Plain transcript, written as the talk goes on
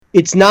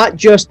it's not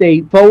just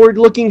a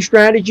forward-looking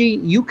strategy.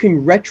 You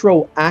can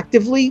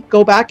retroactively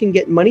go back and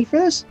get money for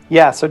this?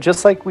 Yeah, so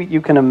just like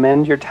you can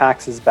amend your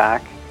taxes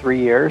back 3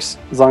 years,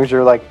 as long as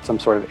you're like some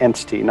sort of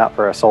entity, not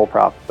for a sole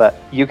prop, but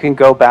you can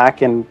go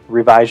back and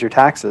revise your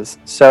taxes.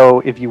 So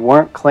if you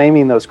weren't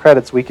claiming those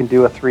credits, we can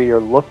do a 3-year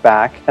look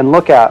back and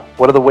look at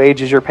what are the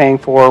wages you're paying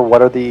for,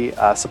 what are the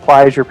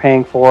supplies you're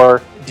paying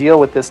for,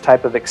 deal with this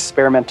type of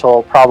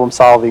experimental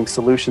problem-solving,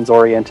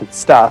 solutions-oriented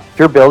stuff. If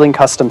you're building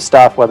custom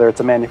stuff, whether it's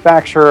a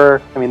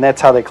manufacturer, I mean, that's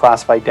how they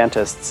classify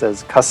dentists,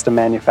 as custom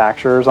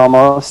manufacturers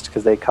almost,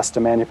 because they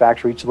custom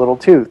manufacture each little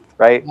tooth,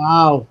 right?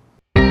 Wow.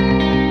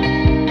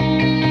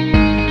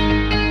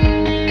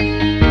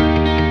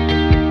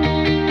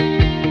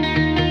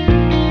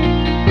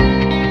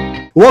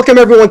 Welcome,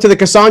 everyone, to the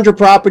Cassandra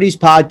Properties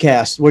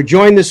Podcast. We're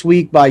joined this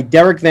week by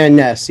Derek Van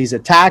Ness. He's a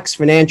tax,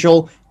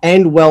 financial,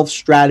 and wealth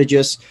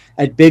strategist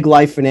at Big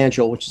Life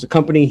Financial, which is a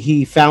company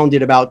he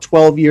founded about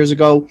 12 years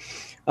ago.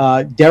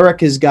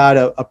 Derek has got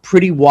a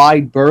pretty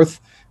wide berth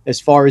as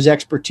far as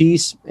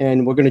expertise,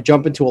 and we're going to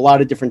jump into a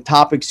lot of different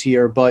topics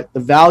here. But the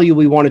value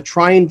we want to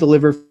try and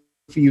deliver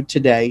for you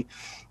today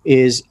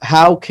is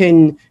how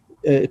can,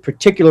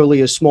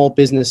 particularly as small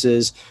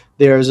businesses,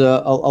 there's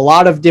a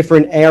lot of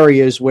different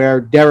areas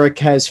where Derek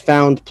has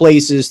found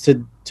places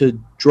to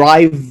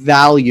drive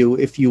value,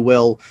 if you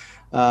will.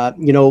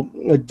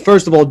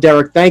 First of all,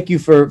 Derek, thank you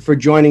for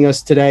joining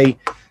us today.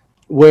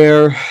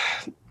 Where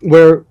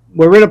we're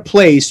in a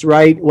place,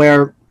 right,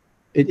 where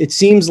it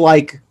seems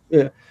like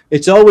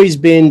it's always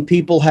been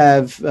people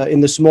have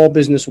in the small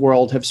business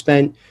world have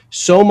spent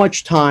so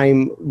much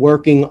time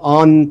working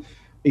on,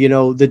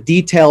 the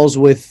details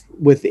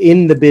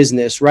within the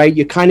business, right?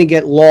 You kind of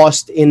get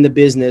lost in the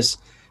business,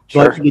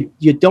 but Sure.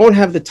 you don't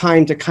have the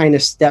time to kind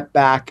of step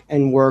back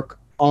and work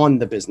on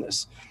the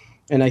business.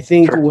 And I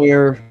think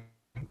Sure.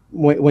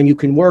 when you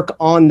can work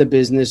on the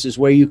business is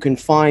where you can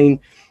find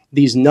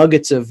these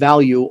nuggets of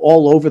value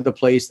all over the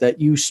place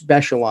that you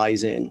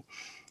specialize in.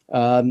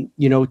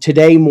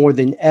 Today more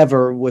than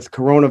ever with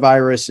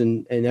coronavirus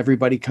and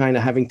everybody kind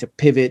of having to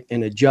pivot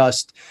and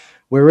adjust,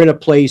 we're in a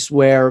place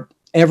where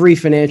every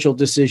financial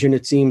decision,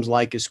 it seems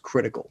like, is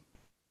critical.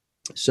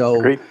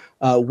 So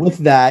with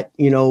that,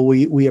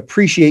 we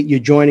appreciate you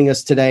joining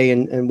us today,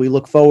 and we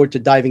look forward to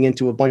diving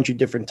into a bunch of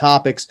different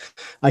topics.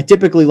 I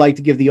typically like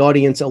to give the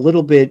audience a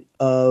little bit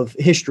of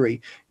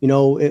history.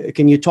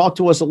 Can you talk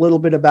to us a little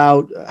bit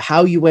about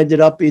how you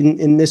ended up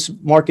in this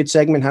market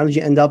segment? How did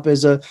you end up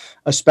as a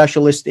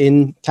specialist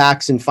in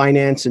tax and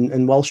finance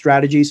and wealth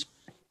strategies?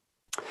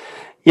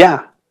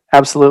 Yeah,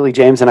 absolutely,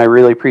 James. And I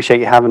really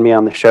appreciate you having me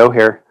on the show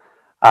here.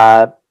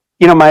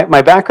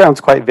 My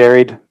background's quite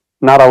varied,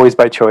 not always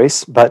by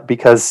choice, but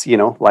because,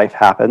 life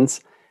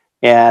happens.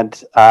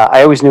 And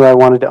I always knew I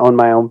wanted to own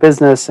my own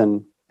business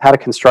and had a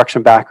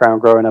construction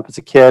background growing up as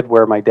a kid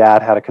where my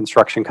dad had a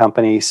construction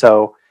company.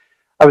 So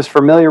I was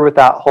familiar with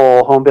that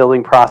whole home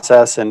building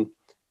process and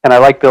I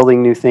like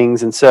building new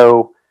things. And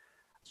so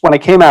when I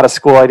came out of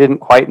school, I didn't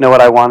quite know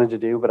what I wanted to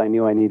do, but I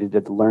knew I needed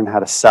to learn how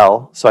to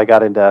sell. So I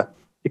got into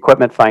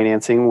equipment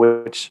financing,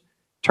 which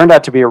turned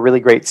out to be a really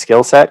great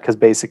skill set because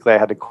basically I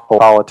had to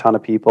call a ton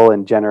of people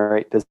and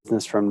generate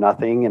business from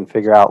nothing and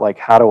figure out like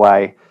how do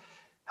I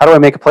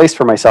make a place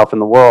for myself in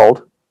the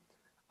world.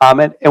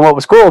 And what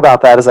was cool about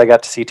that is I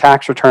got to see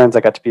tax returns, I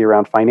got to be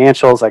around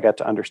financials, I got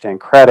to understand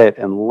credit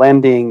and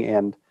lending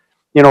and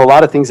a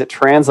lot of things that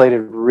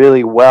translated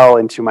really well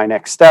into my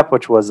next step,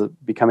 which was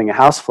becoming a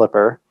house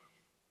flipper.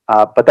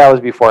 But that was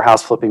before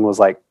house flipping was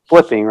like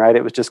flipping, right?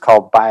 It was just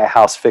called buy a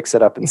house, fix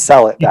it up, and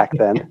sell it back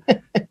then.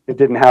 It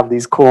didn't have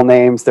these cool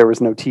names. There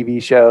was no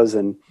TV shows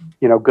and,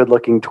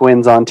 good-looking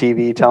twins on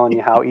TV telling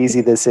you how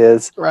easy this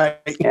is. Right.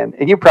 And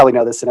you probably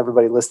know this, and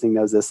everybody listening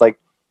knows this. Like,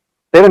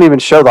 they don't even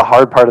show the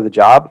hard part of the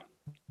job.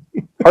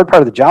 Hard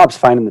part of the job is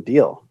finding the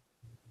deal,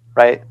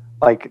 right?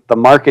 Like the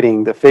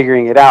marketing, the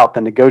figuring it out,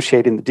 the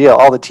negotiating the deal.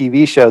 All the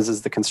TV shows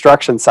is the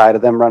construction side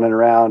of them running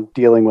around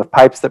dealing with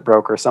pipes that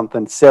broke or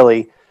something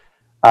silly.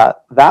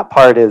 That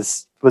part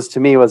was to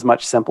me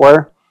much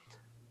simpler.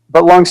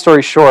 But long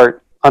story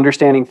short,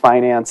 understanding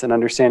finance and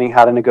understanding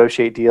how to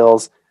negotiate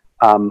deals,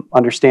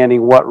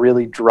 understanding what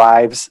really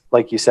drives,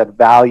 like you said,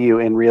 value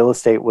in real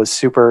estate was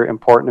super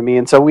important to me.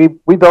 And so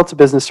we built a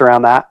business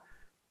around that,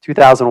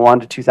 2001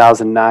 to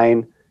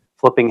 2009,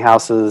 flipping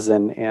houses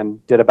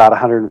and did about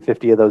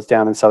 150 of those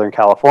down in Southern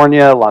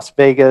California, Las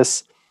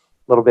Vegas,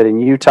 a little bit in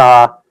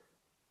Utah,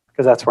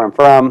 because that's where I'm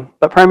from,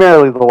 but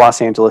primarily the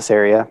Los Angeles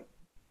area.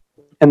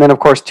 And then, of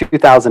course,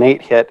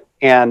 2008 hit,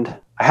 and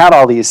I had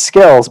all these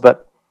skills,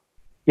 but,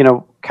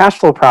 cash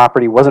flow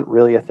property wasn't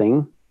really a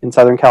thing in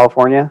Southern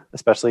California,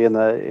 especially in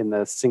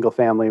the single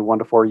family 1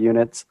 to 4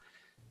 units.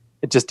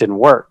 It just didn't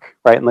work,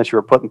 right? Unless you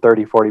were putting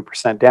 30,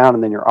 40% down,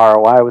 and then your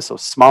ROI was so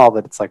small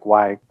that it's like,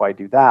 why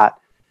do that?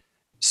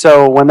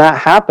 So when that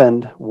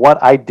happened,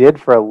 what I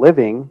did for a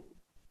living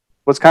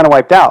was kind of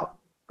wiped out,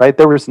 right?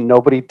 There was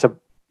nobody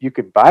you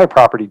could buy a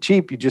property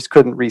cheap, you just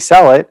couldn't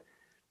resell it.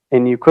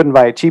 And you couldn't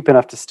buy it cheap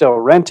enough to still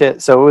rent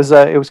it. So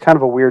it was kind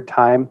of a weird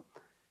time.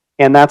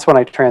 And that's when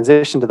I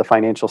transitioned to the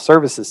financial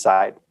services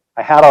side.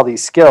 I had all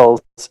these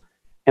skills,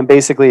 and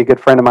basically a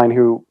good friend of mine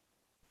who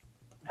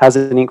has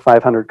an Inc.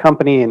 500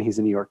 company, and he's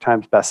a New York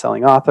Times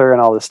bestselling author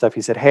and all this stuff.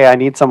 He said, hey, I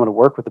need someone to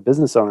work with the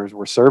business owners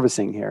we're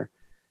servicing here.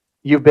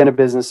 You've been a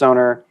business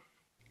owner.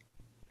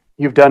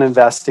 You've done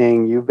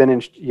investing. You've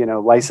been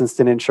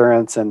licensed in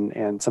insurance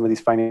and some of these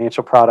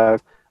financial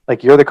products.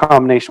 Like, you're the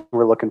combination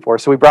we're looking for.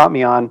 So he brought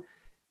me on,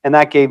 and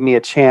that gave me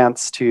a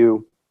chance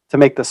to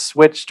make the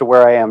switch to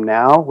where I am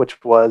now,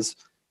 which was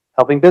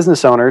helping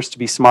business owners to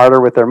be smarter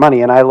with their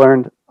money. And I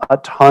learned a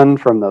ton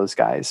from those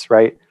guys,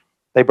 right?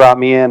 They brought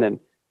me in,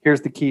 and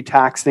here's the key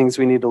tax things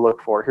we need to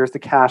look for. Here's the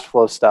cash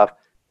flow stuff.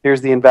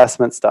 Here's the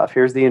investment stuff.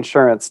 Here's the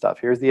insurance stuff.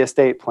 Here's the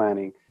estate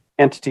planning,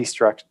 entity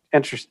structure,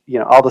 interest,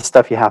 all the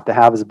stuff you have to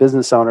have as a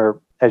business owner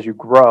as you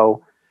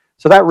grow.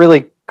 So that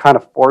really kind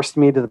of forced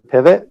me to the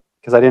pivot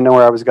because I didn't know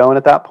where I was going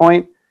at that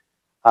point.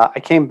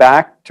 I came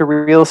back to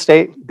real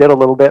estate, did a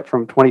little bit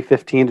from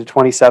 2015 to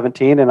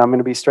 2017, and I'm going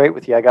to be straight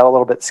with you. I got a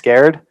little bit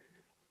scared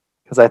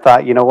because I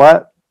thought, you know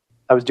what?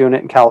 I was doing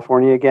it in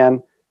California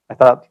again. I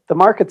thought the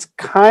market's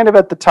kind of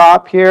at the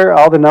top here.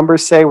 All the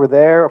numbers say we're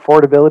there.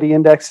 Affordability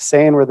index is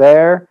saying we're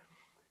there.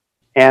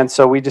 And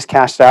so we just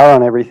cashed out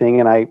on everything,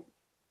 and I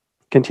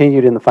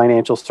continued in the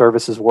financial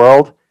services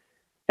world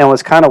and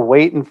was kind of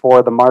waiting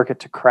for the market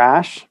to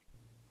crash.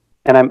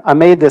 And I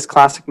made this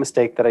classic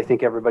mistake that I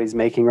think everybody's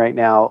making right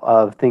now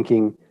of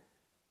thinking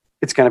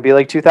it's going to be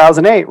like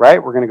 2008,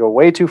 right? We're going to go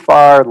way too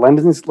far.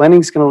 Lending's going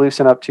to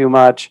loosen up too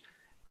much,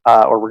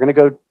 or we're going to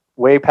go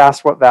way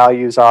past what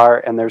values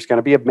are, and there's going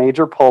to be a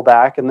major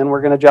pullback, and then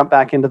we're going to jump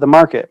back into the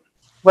market.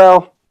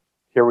 Well,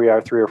 here we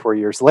are 3 or 4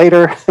 years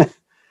later,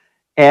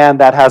 and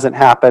that hasn't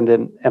happened.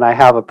 And I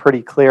have a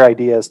pretty clear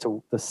idea as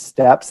to the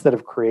steps that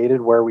have created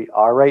where we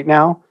are right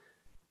now.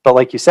 But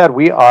like you said,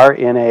 we are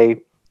in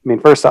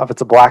first off,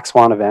 it's a black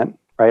swan event,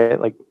 right?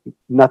 Like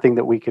nothing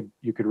that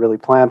you could really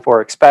plan for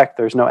or expect.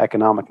 There's no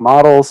economic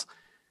models.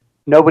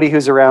 Nobody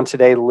who's around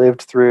today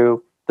lived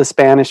through the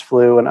Spanish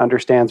flu and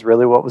understands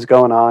really what was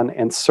going on.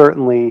 And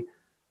certainly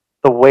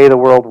the way the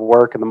world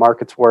worked and the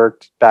markets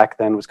worked back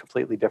then was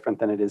completely different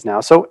than it is now.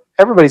 So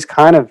everybody's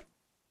kind of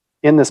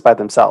in this by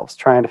themselves,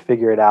 trying to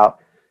figure it out,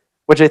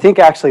 which I think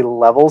actually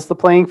levels the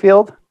playing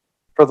field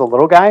for the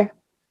little guy.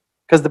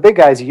 Because the big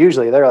guys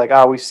usually, they're like,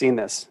 oh, we've seen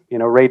this.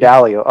 Ray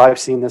Dalio, oh, I've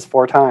seen this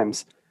 4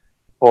 times.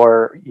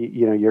 Or,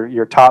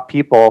 your top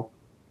people,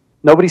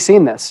 nobody's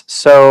seen this.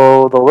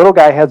 So the little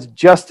guy has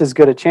just as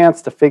good a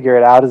chance to figure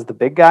it out as the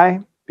big guy,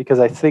 because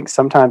I think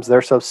sometimes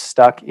they're so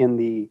stuck in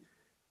the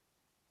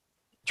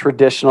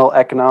traditional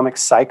economic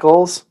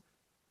cycles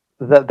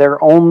that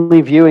they're only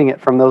viewing it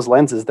from those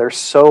lenses. They're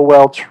so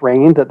well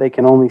trained that they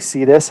can only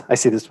see this. I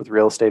see this with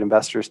real estate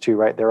investors too,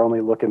 right? They're only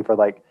looking for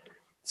like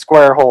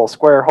square hole,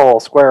 square hole,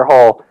 square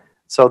hole.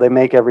 So they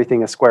make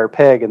everything a square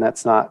peg, and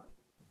that's not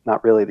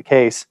really the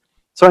case.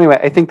 So anyway,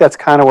 I think that's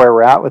kind of where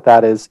we're at with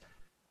that is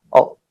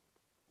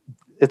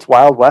it's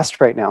Wild West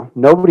right now.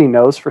 Nobody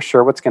knows for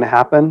sure what's going to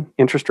happen.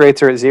 Interest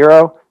rates are at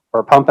 0.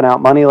 We're pumping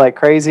out money like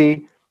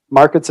crazy.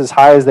 Markets as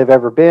high as they've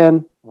ever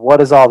been. What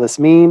does all this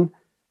mean?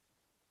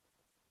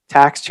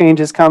 Tax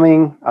changes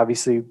coming.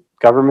 Obviously,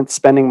 government's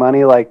spending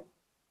money like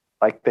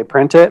they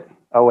print it.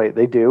 Oh wait,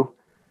 they do.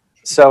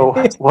 So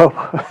what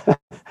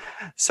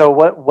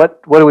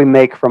do we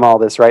make from all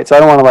this, right? So I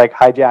don't want to like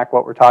hijack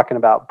what we're talking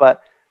about,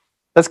 but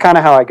that's kind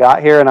of how I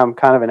got here, and I'm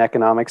kind of an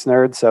economics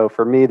nerd. So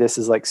for me, this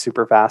is like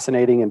super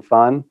fascinating and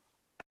fun,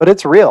 but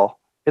it's real.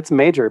 It's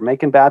major.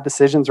 Making bad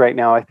decisions right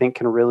now, I think,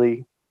 can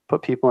really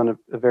put people in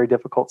a very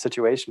difficult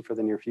situation for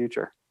the near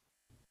future.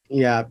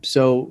 Yeah.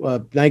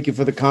 So thank you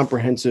for the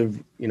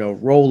comprehensive,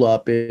 roll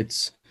up.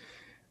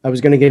 I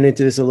was going to get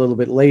into this a little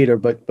bit later,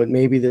 but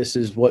maybe this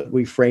is what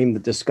we frame the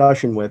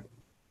discussion with.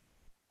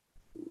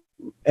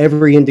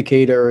 Every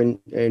indicator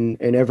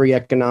and every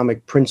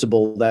economic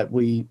principle that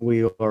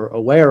we are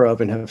aware of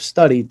and have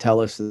studied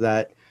tell us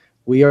that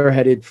we are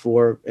headed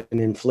for an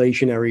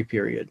inflationary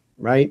period,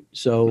 right?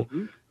 So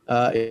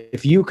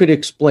if you could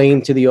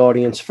explain to the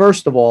audience,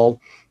 first of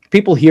all,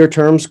 people hear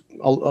terms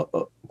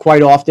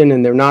quite often,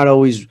 and they're not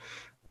always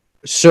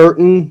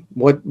certain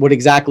what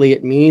exactly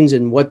it means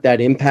and what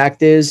that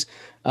impact is.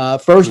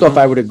 First off,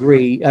 I would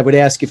agree. I would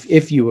ask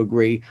if you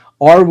agree.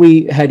 Are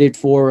we headed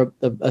for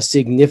a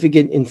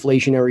significant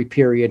inflationary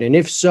period? And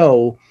if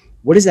so,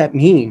 what does that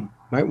mean?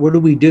 Right? What do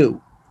we do?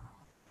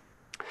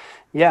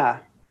 Yeah.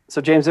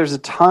 So James, there's a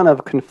ton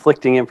of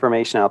conflicting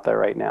information out there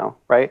right now,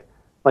 right?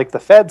 Like the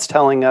Fed's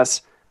telling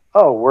us,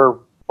 oh, we're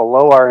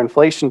below our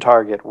inflation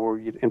target.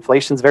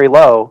 Inflation's very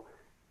low.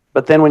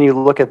 But then when you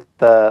look at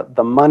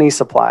the money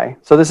supply,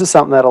 so this is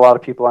something that a lot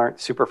of people aren't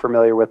super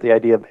familiar with, the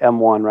idea of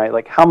M1, right?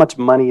 Like how much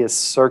money is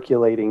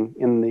circulating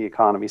in the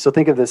economy. So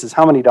think of this as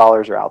how many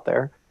dollars are out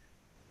there.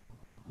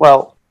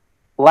 Well,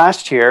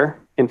 last year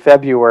in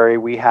February,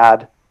 we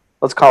had,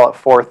 let's call it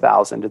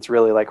 4,000. It's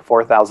really like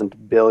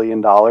 $4,000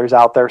 billion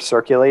out there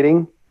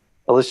circulating.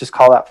 But let's just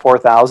call that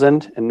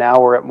 4,000. And now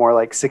we're at more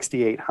like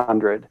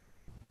 6,800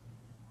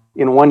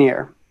 in 1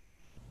 year.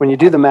 When you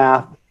do the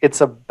math,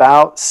 it's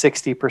about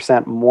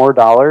 60% more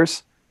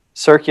dollars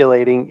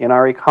circulating in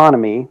our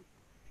economy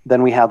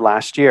than we had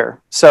last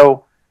year.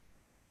 So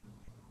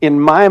in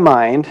my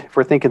mind, if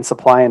we're thinking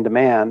supply and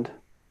demand,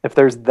 if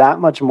there's that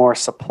much more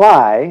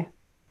supply,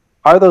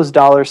 are those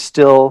dollars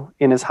still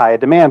in as high a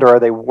demand, or are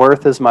they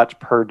worth as much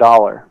per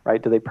dollar,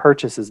 right? Do they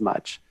purchase as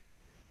much?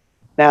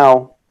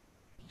 Now,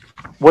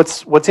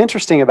 what's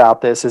interesting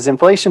about this is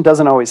inflation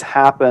doesn't always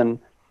happen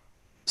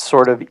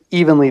sort of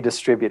evenly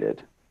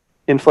distributed.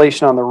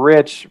 Inflation on the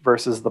rich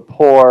versus the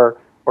poor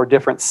or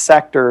different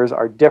sectors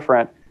are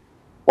different.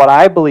 What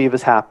I believe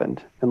has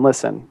happened, and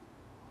listen,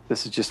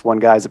 this is just one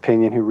guy's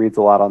opinion who reads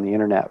a lot on the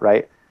internet,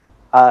 right?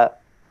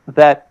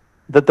 That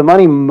the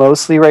money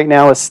mostly right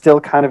now is still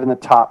kind of in the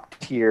top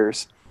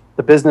tiers.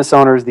 The business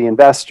owners, the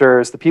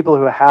investors, the people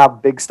who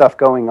have big stuff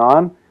going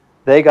on,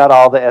 they got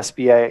all the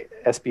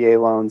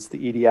SBA loans, the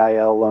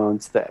EDIL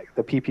loans, the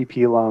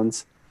PPP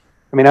loans.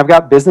 I mean, I've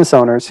got business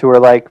owners who are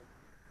like,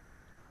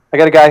 I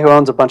got a guy who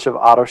owns a bunch of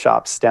auto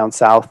shops down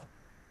south,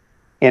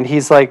 and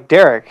he's like,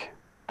 Derek,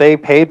 they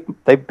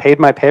paid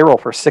my payroll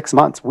for 6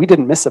 months. We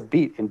didn't miss a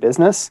beat in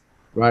business.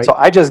 Right. So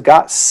I just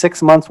got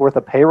 6 months worth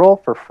of payroll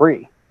for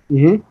free.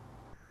 Mm-hmm.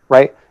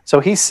 Right. So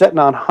he's sitting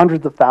on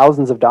hundreds of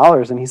thousands of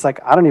dollars, and he's like,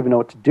 I don't even know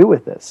what to do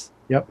with this.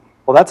 Yep.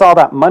 Well, that's all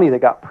that money that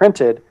got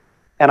printed.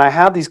 And I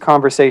have these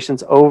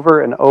conversations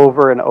over and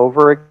over and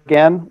over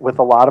again with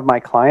a lot of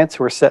my clients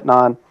who are sitting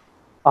on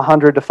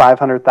 $100,000 to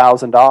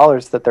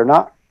 $500,000 that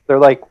they're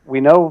like, we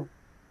know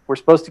we're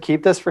supposed to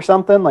keep this for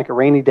something like a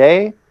rainy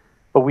day,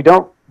 but we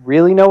don't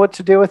really know what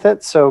to do with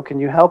it. So can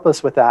you help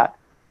us with that?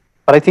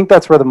 But I think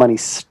that's where the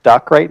money's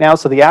stuck right now.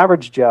 So the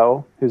average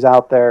Joe who's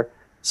out there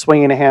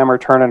swinging a hammer,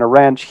 turning a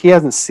wrench, he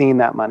hasn't seen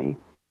that money.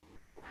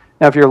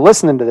 Now, if you're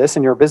listening to this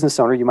and you're a business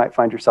owner, you might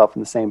find yourself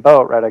in the same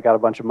boat, right? I got a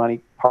bunch of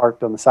money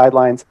parked on the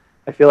sidelines.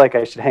 I feel like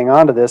I should hang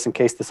on to this in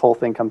case this whole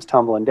thing comes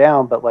tumbling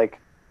down, but I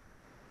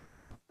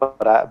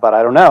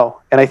don't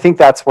know. And I think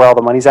that's where all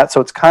the money's at. So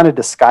it's kind of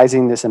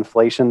disguising this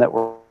inflation that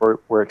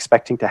we're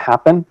expecting to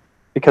happen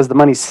because the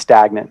money's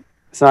stagnant.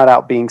 It's not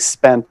out being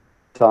spent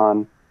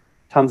on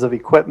tons of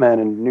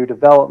equipment and new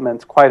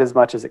developments quite as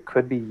much as it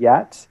could be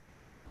yet.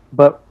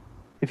 But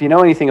if you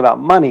know anything about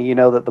money, you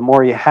know that the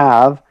more you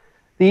have,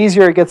 the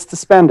easier it gets to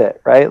spend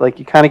it, right? Like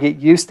you kind of get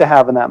used to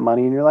having that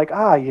money and you're like,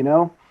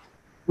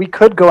 we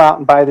could go out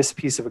and buy this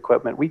piece of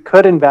equipment. We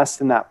could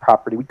invest in that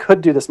property. We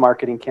could do this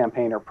marketing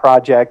campaign or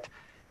project.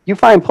 You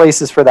find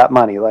places for that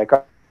money. Like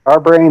our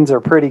brains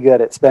are pretty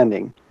good at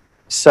spending.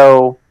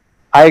 So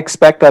I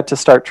expect that to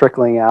start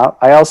trickling out.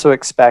 I also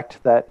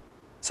expect that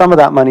some of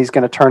that money is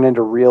going to turn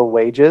into real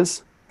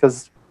wages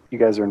because you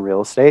guys are in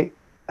real estate.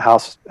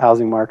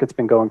 Housing market's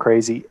been going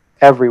crazy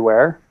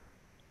everywhere.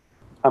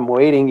 I'm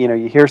waiting,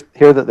 you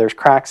hear that there's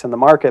cracks in the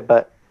market,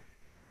 but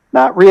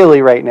not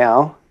really right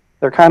now.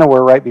 There kind of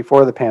were right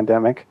before the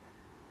pandemic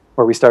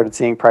where we started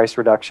seeing price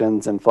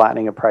reductions and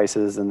flattening of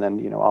prices. And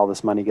then, all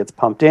this money gets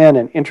pumped in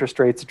and interest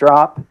rates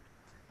drop.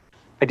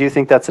 I do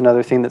think that's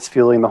another thing that's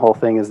fueling the whole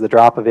thing is the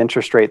drop of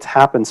interest rates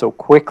happen so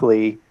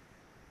quickly.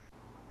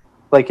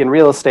 Like in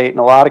real estate, in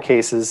a lot of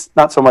cases,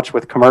 not so much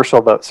with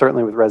commercial, but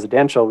certainly with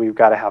residential, we've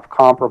got to have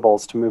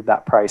comparables to move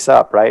that price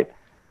up, right?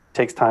 It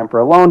takes time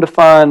for a loan to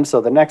fund,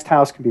 so the next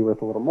house can be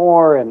worth a little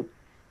more. And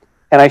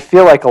I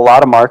feel like a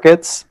lot of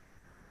markets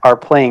are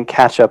playing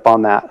catch up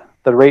on that.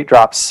 The rate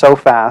drops so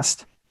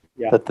fast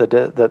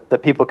that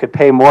people could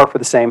pay more for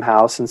the same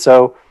house. And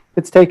so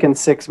it's taken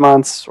 6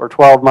 months or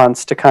 12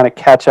 months to kind of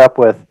catch up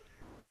with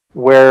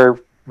where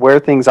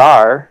things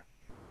are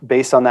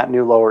based on that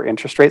new lower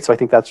interest rate. So I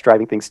think that's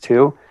driving things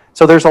too.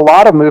 So there's a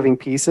lot of moving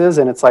pieces,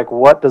 and it's like,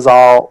 what does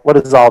all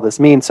this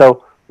mean?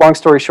 So long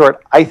story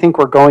short, I think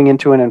we're going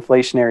into an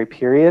inflationary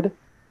period.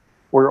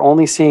 We're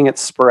only seeing it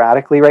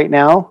sporadically right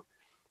now.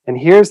 And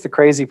here's the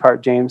crazy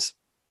part, James.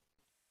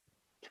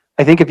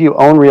 I think if you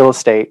own real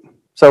estate,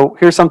 so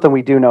here's something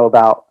we do know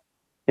about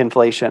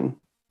inflation.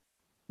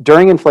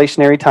 During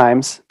inflationary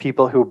times,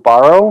 people who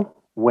borrow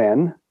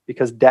win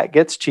because debt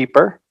gets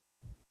cheaper,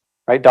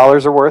 right?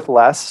 Dollars are worth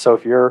less. So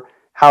if your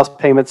house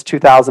payment's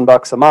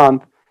 $2,000 a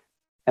month,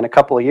 and a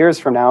couple of years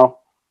from now,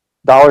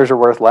 dollars are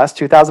worth less,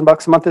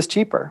 $2,000 a month is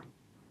cheaper.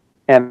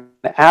 And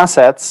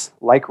assets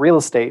like real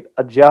estate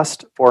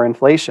adjust for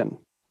inflation,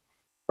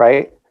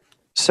 right?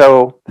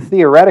 So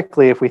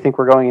theoretically, if we think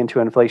we're going into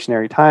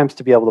inflationary times,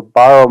 to be able to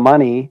borrow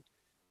money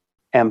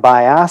and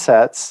buy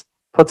assets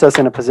puts us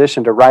in a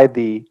position to ride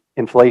the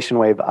inflation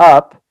wave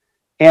up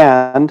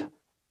and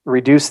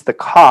reduce the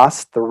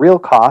real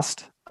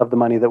cost of the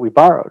money that we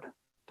borrowed.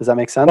 Does that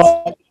make sense?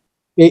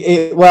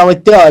 Well,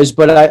 it does,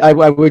 but I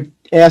would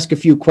ask a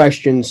few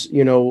questions,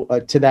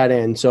 to that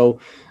end. So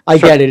I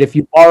get it. If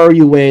you borrow,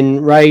 you win,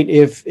 right?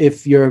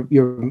 If your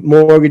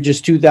mortgage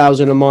is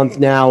 $2,000 a month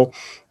now,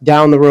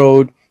 down the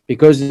road,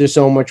 because there's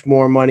so much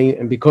more money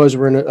and because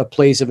we're in a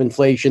place of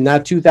inflation,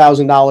 that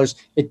 $2,000,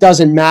 it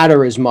doesn't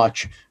matter as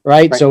much,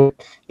 right? So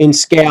in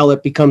scale,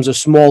 it becomes a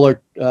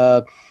smaller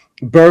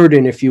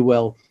burden, if you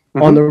will.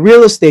 Mm-hmm. On the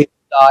real estate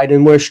side,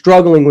 and we're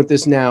struggling with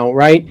this now,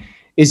 right?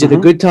 Is it a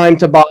good time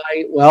to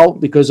buy? Well,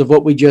 because of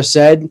what we just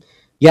said,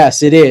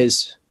 yes, it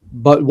is.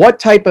 But what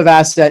type of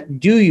asset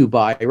do you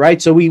buy,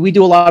 right? So we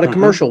do a lot of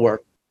commercial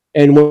work,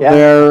 and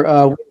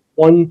where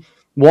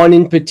one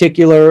in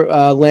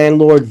particular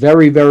landlord,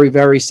 very, very,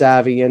 very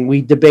savvy, and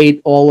we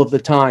debate all of the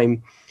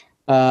time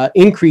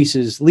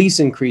lease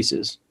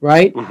increases,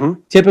 right?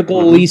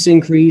 Typical lease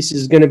increase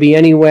is going to be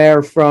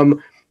anywhere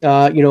from,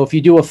 if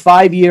you do a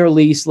 5-year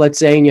lease, let's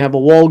say, and you have a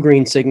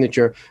Walgreens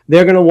signature,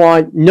 they're going to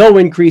want no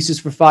increases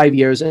for 5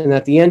 years. And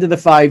at the end of the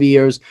 5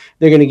 years,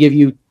 they're going to give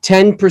you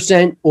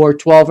 10% or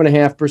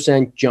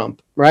 12.5%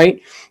 jump,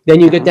 right? Then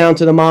you get down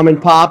to the mom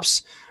and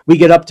pops. We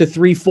get up to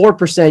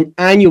 3-4%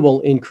 annual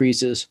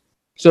increases.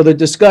 So the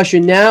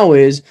discussion now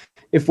is,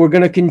 if we're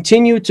going to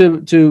continue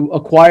to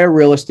acquire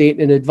real estate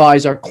and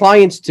advise our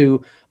clients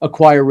to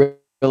acquire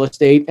real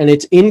estate, and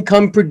it's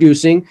income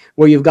producing,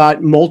 where you've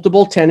got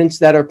multiple tenants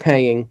that are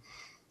paying,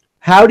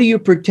 how do you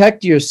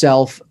protect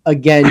yourself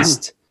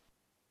against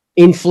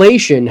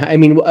inflation? I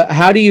mean,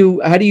 how do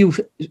you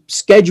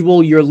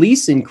schedule your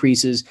lease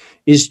increases?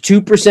 Is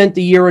 2%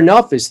 a year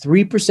enough? Is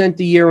 3%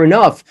 a year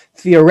enough?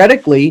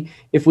 Theoretically,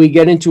 if we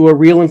get into a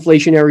real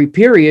inflationary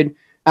period,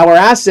 our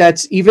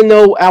assets, even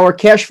though our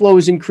cash flow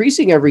is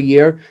increasing every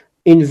year,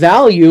 in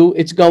value,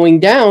 it's going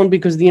down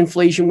because the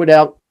inflation would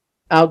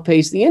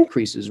outpace the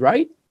increases,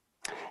 right?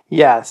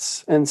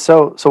 Yes. And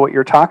so what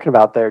you're talking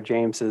about there,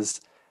 James,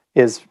 is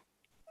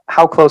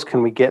how close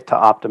can we get to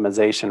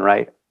optimization,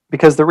 right?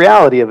 Because the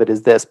reality of it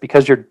is this: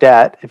 because your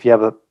debt, if you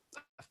have a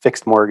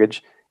fixed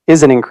mortgage,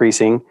 isn't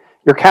increasing,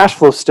 your cash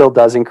flow still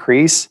does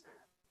increase,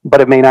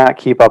 but it may not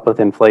keep up with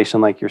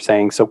inflation, like you're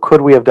saying. So could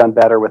we have done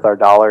better with our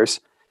dollars?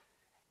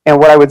 And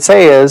what I would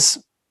say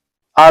is,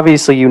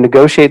 obviously, you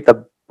negotiate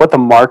what the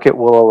market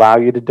will allow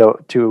you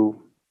to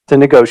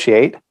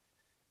negotiate,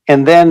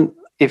 and then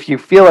if you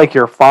feel like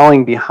you're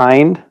falling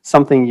behind,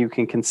 something you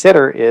can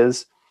consider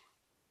is,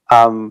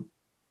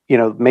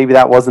 maybe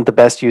that wasn't the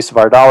best use of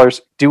our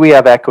dollars. Do we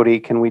have equity?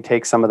 Can we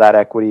take some of that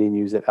equity and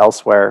use it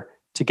elsewhere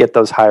to get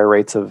those higher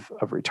rates of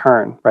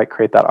return? Right,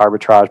 create that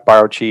arbitrage,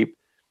 borrow cheap,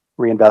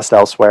 reinvest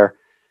elsewhere.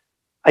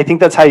 I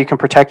think that's how you can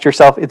protect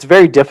yourself. It's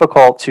very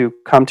difficult to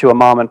come to a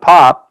mom and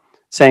pop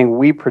saying,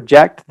 we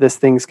project this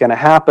thing's going to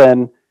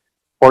happen,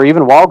 or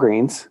even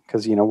Walgreens,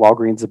 because,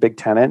 Walgreens is a big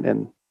tenant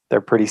and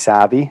they're pretty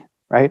savvy,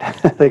 right?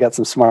 They got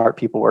some smart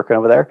people working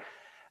over there.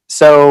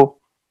 So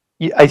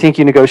I think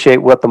you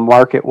negotiate what the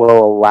market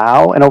will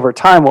allow. And over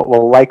time, what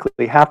will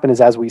likely happen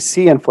is, as we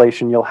see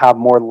inflation, you'll have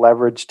more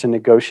leverage to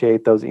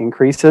negotiate those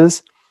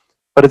increases,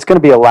 but it's going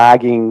to be a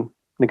lagging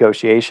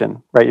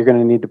negotiation, right? You're going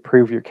to need to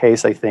prove your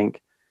case, I think,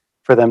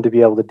 for them to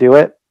be able to do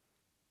it.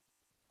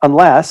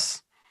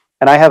 Unless,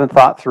 and I haven't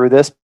thought through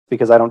this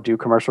because I don't do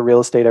commercial real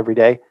estate every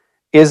day,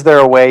 is there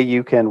a way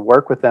you can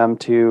work with them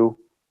to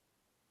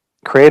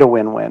create a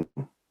win-win?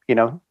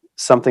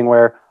 Something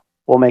where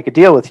we'll make a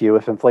deal with you.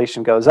 If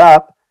inflation goes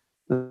up,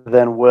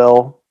 then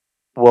we'll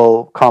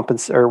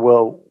compensate, or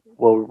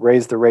we'll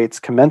raise the rates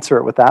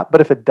commensurate with that.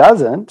 But if it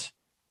doesn't,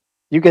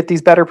 you get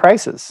these better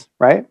prices,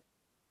 right?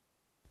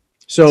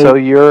 So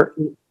you're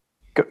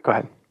go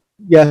ahead.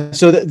 Yeah,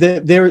 so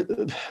there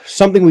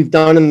something we've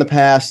done in the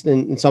past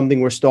and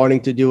something we're starting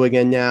to do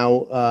again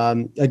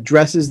now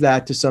addresses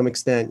that to some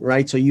extent,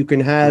 right? So you can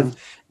have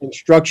and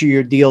structure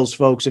your deals,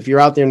 folks. If you're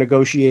out there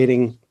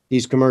negotiating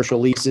these commercial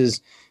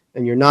leases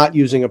and you're not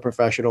using a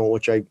professional,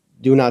 which I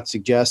do not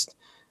suggest,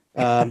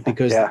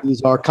 because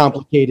these are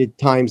complicated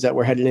times that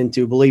we're headed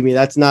into. Believe me,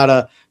 that's not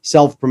a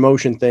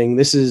self-promotion thing.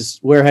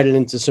 We're headed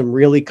into some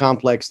really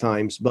complex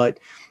times, but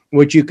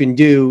what you can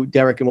do,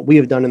 Derek, and what we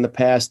have done in the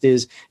past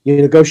is you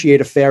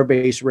negotiate a fair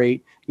base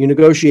rate, you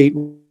negotiate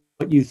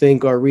what you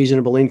think are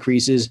reasonable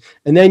increases,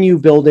 and then you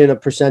build in a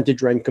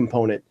percentage rent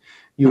component.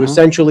 You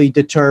essentially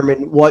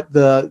determine what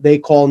they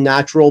call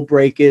natural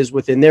break is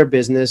within their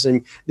business.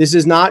 And this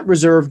is not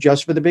reserved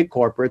just for the big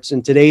corporates.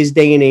 In today's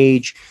day and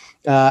age,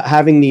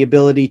 having the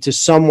ability to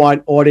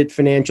somewhat audit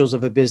financials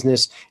of a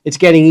business, it's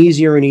getting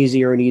easier and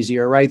easier and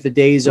easier, right? The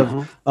days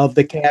of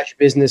the cash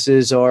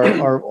businesses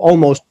are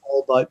almost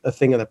all but a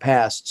thing of the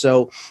past.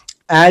 So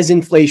as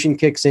inflation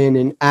kicks in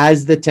and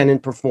as the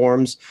tenant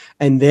performs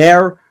and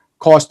their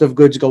cost of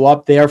goods go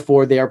up,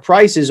 therefore their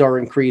prices are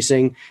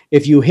increasing,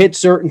 if you hit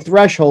certain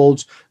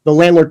thresholds, the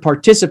landlord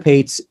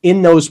participates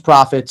in those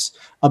profits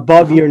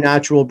above your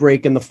natural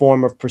break in the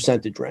form of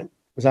percentage rent.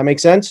 Does that make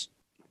sense?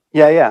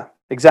 Yeah,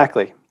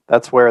 exactly.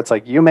 That's where it's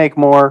like, you make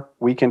more,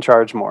 we can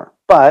charge more.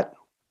 But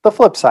the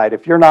flip side,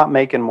 if you're not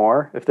making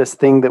more, if this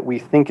thing that we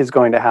think is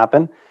going to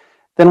happen,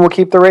 then we'll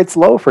keep the rates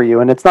low for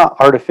you. And it's not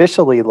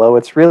artificially low.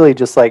 It's really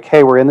just like,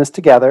 hey, we're in this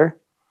together.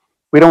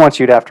 We don't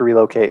want you to have to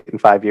relocate in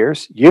 5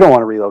 years. You don't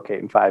want to relocate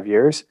in 5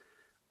 years.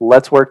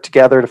 Let's work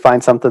together to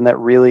find something that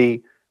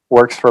really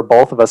works for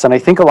both of us. And I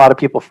think a lot of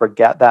people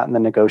forget that in the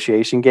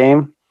negotiation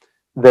game.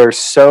 They're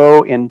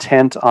so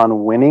intent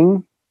on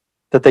winning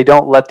that they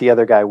don't let the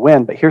other guy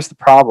win. But here's the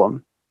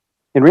problem.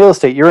 In real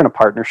estate, you're in a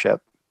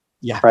partnership,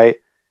 right?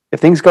 If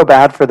things go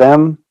bad for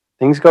them,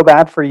 things go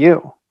bad for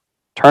you.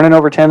 Turning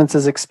over tenants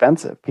is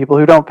expensive. People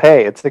who don't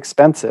pay, it's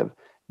expensive.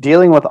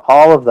 dealing with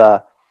all of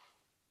the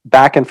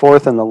back and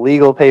forth and the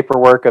legal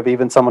paperwork of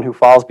even someone who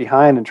falls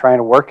behind and trying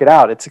to work it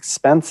out. It's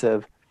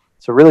expensive.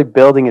 So really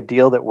building a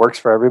deal that works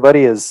for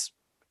everybody is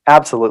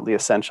absolutely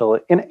essential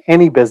in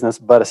any business,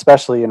 but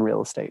especially in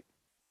real estate.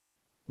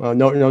 Well,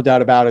 no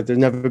doubt about it. There's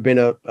never been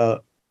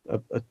a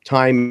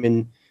time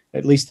in,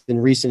 at least in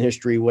recent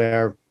history,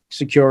 where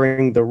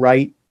securing the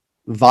right,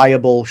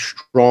 viable,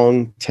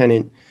 strong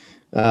tenant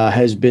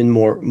has been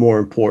more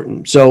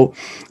important. So,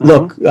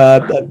 look,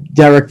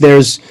 Derek,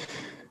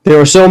 there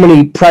are so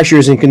many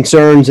pressures and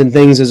concerns and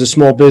things as a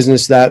small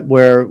business that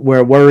we're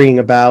worrying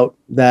about,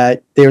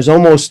 that there's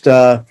almost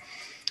a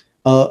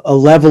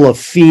level of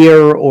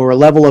fear or a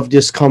level of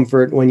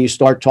discomfort when you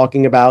start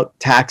talking about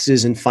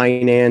taxes and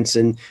finance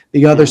and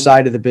the other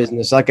side of the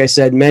business. Like I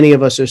said, many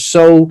of us are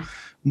so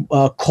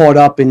caught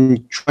up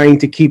in trying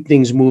to keep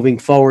things moving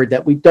forward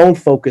that we don't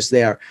focus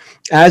there.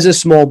 As a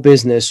small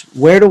business,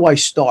 where do I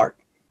start?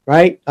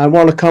 Right? I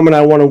want to come and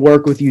I want to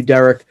work with you,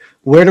 Derek.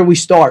 Where do we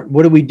start?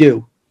 What do we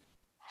do?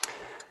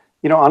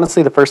 You know,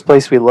 honestly, the first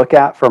place we look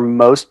at for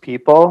most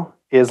people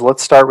is,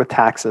 let's start with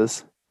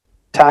taxes.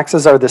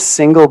 Taxes are the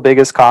single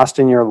biggest cost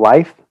in your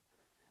life.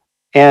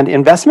 And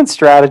investment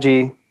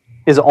strategy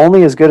is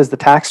only as good as the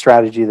tax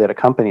strategy that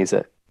accompanies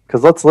it.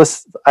 Because let's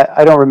list,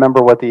 I don't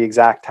remember what the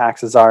exact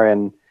taxes are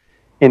in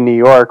New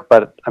York,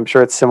 but I'm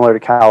sure it's similar to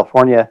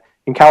California.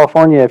 In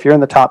California, if you're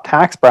in the top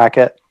tax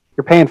bracket,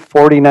 you're paying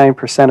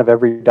 49% of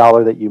every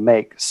dollar that you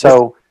make.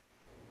 So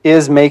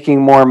is making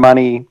more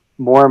money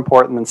more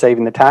important than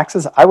saving the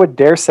taxes? I would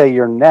dare say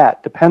your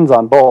net depends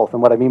on both.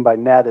 And what I mean by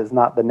net is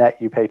not the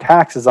net you pay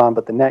taxes on,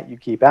 but the net you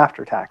keep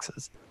after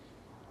taxes,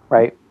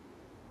 right?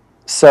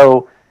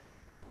 So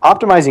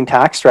optimizing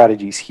tax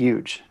strategy is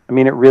huge. I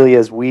mean, it really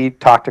is. We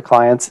talk to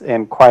clients,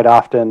 and quite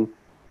often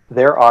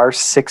there are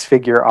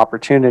six-figure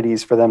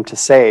opportunities for them to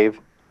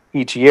save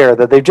each year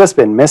that they've just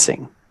been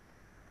missing.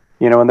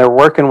 You know, and they're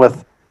working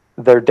with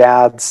their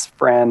dad's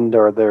friend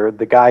or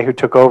the guy who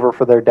took over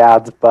for their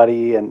dad's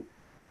buddy,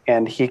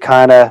 and he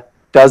kind of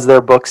does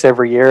their books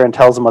every year and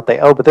tells them what they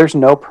owe, but there's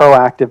no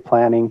proactive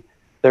planning.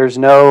 There's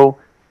no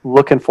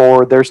looking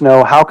forward. There's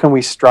no, how can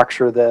we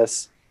structure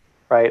this,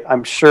 right?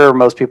 I'm sure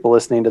most people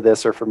listening to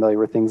this are familiar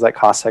with things like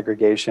cost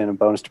segregation and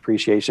bonus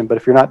depreciation, but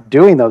if you're not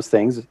doing those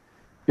things,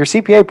 your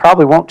CPA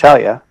probably won't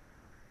tell you,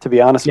 to be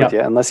honest with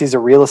you, unless he's a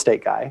real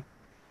estate guy.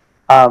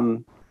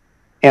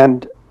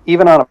 And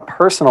even on a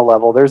personal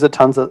level, there's a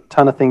ton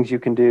of things you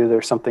can do.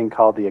 There's something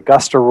called the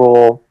Augusta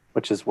Rule,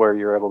 which is where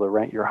you're able to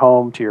rent your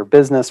home to your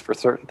business for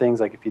certain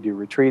things, like if you do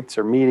retreats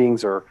or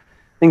meetings or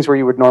things where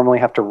you would normally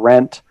have to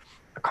rent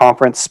a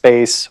conference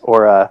space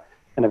or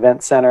an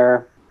event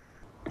center,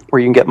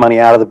 where you can get money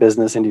out of the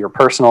business into your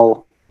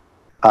personal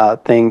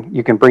thing.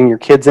 You can bring your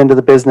kids into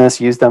the business,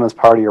 use them as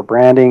part of your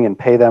branding, and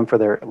pay them for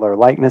their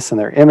likeness and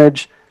their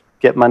image,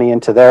 get money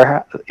into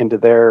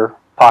their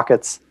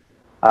pockets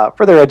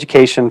for their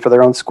education, for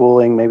their own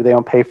schooling. Maybe they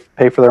don't pay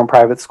for their own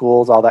private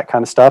schools, all that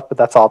kind of stuff, but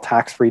that's all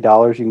tax-free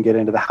dollars you can get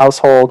into the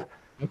household.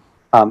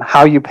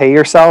 How you pay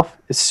yourself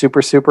is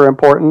super, super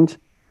important.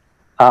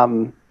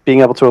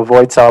 Being able to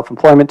avoid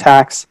self-employment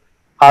tax.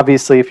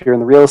 Obviously, if you're in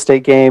the real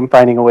estate game,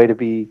 finding a way to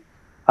be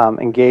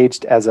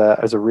engaged as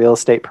a real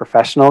estate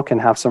professional can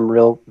have some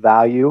real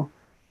value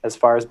as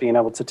far as being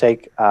able to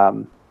take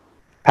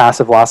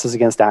passive losses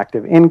against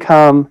active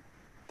income.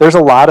 There's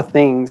a lot of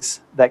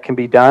things that can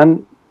be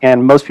done,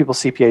 and most people,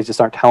 CPAs,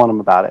 just aren't telling them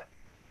about it.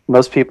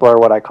 Most people are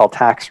what I call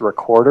tax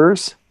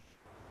recorders.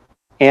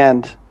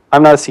 And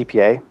I'm not a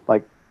CPA,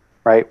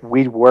 right?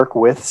 We work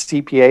with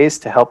CPAs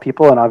to help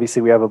people, and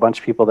obviously we have a bunch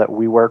of people that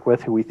we work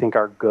with who we think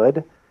are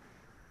good.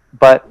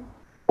 But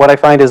what I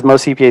find is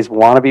most CPAs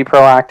want to be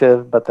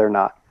proactive, but they're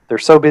not. They're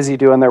so busy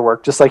doing their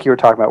work, just like you were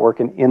talking about,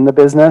 working in the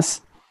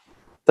business,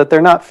 that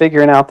they're not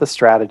figuring out the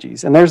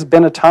strategies. And there's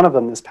been a ton of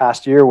them this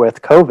past year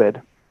with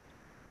COVID.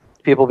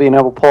 People being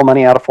able to pull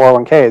money out of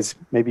 401ks.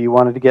 Maybe you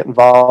wanted to get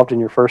involved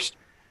in your first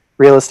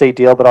real estate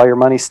deal, but all your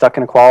money's stuck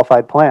in a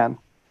qualified plan.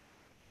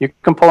 You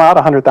can pull out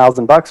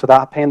 $100,000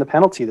 without paying the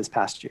penalty this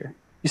past year.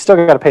 You still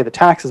got to pay the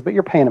taxes, but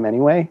you're paying them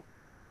anyway.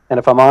 And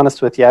if I'm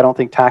honest with you, I don't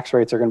think tax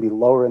rates are going to be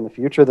lower in the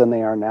future than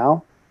they are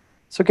now.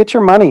 So get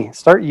your money,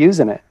 start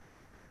using it,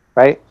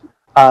 right?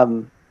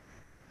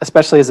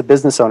 Especially as a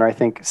business owner, I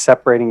think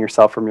separating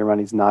yourself from your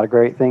money is not a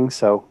great thing.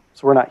 So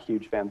we're not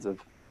huge fans of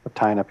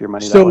tying up your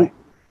money that way.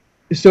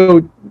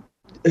 So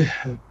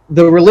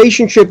the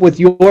relationship with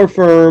your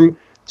firm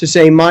to,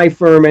 say, my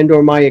firm and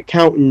or my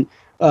accountant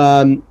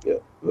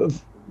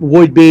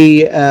would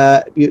be,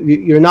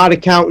 you're not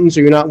accountants,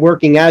 or you're not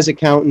working as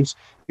accountants.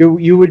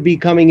 You would be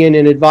coming in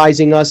and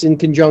advising us in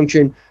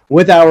conjunction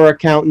with our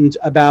accountant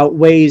about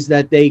ways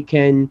that they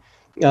can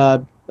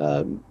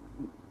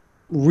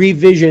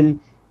revision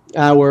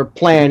our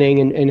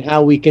planning and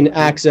how we can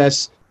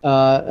access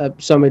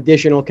some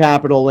additional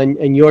capital.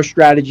 And your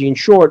strategy, in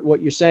short,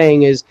 what you're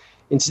saying is,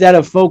 instead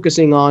of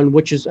focusing on,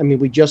 which is, I mean,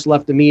 we just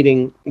left a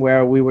meeting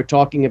where we were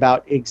talking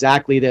about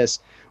exactly this.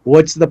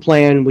 What's the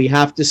plan? We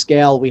have to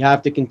scale. We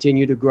have to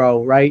continue to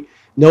grow, right?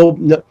 No,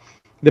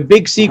 the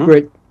big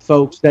secret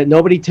folks, that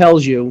nobody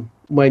tells you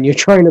when you're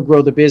trying to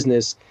grow the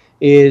business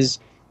is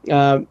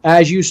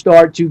as you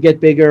start to get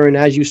bigger and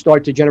as you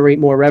start to generate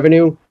more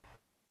revenue,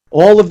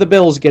 all of the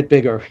bills get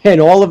bigger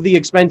and all of the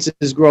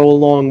expenses grow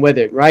along with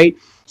it, right?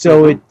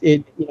 So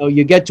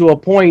you get to a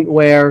point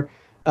where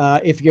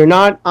if you're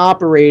not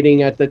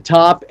operating at the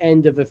top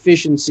end of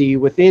efficiency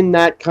within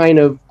that kind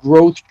of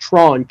growth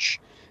tranche,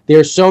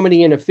 there's so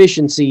many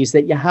inefficiencies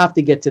that you have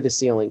to get to the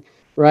ceiling,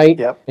 right?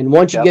 Yep. And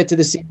once you get to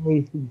the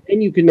ceiling,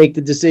 then you can make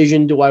the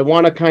decision, do I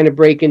want to kind of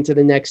break into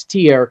the next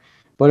tier?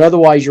 But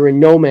otherwise, you're in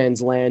no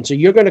man's land. So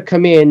you're going to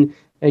come in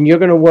and you're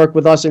going to work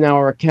with us and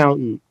our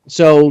accountant.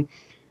 So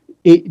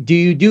do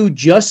you do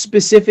just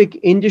specific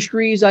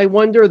industries, I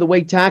wonder, the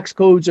way tax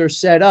codes are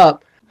set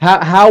up?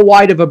 How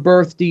wide of a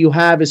berth do you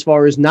have as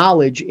far as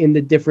knowledge in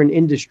the different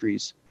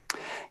industries?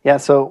 Yeah,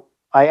 so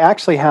I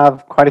actually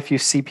have quite a few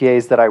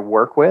CPAs that I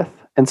work with.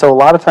 And so a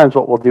lot of times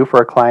what we'll do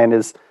for a client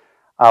is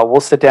we'll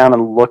sit down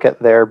and look at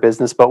their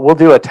business, but we'll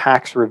do a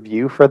tax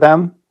review for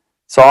them.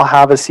 So I'll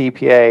have a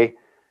CPA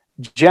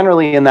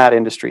generally in that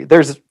industry.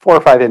 There's 4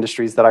 or 5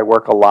 industries that I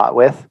work a lot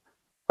with,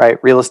 right?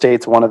 Real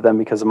estate's one of them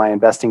because of my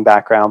investing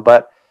background,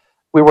 but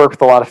we work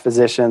with a lot of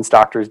physicians,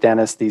 doctors,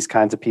 dentists, these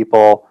kinds of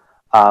people.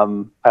 I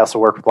also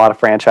work with a lot of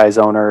franchise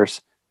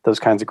owners, those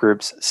kinds of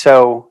groups.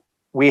 So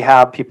we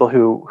have people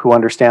who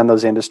understand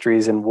those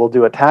industries, and we'll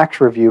do a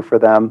tax review for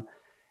them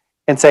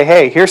and say,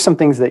 hey, here's some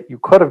things that you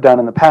could have done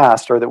in the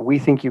past or that we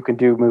think you can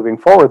do moving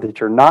forward that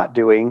you're not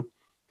doing.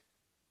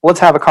 Let's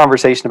have a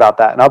conversation about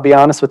that. And I'll be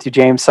honest with you,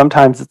 James,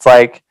 sometimes it's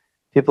like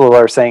people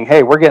are saying,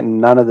 hey, we're getting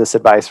none of this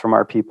advice from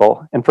our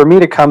people. And for me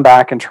to come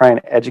back and try and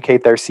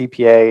educate their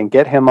CPA and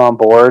get him on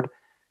board,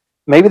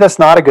 maybe that's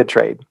not a good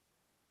trade.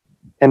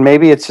 And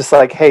maybe it's just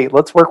like, hey,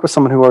 let's work with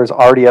someone who is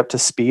already up to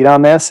speed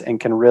on this and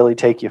can really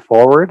take you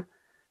forward.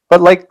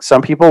 But like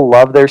some people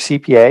love their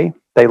CPA.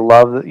 They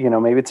love,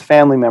 maybe it's a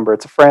family member,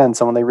 it's a friend,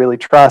 someone they really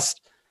trust.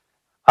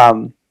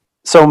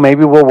 So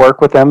maybe we'll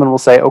work with them and we'll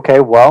say, okay,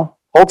 well,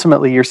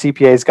 ultimately your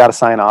CPA's got to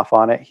sign off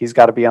on it. He's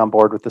got to be on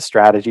board with the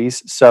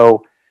strategies.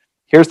 So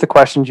here's the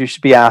questions you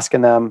should be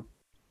asking them.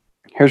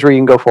 Here's where you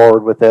can go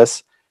forward with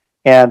this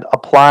and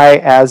apply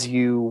as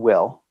you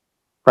will.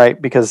 Right?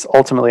 Because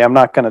ultimately, I'm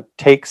not going to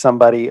take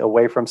somebody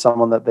away from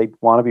someone that they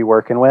want to be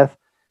working with.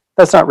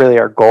 That's not really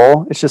our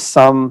goal. It's just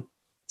some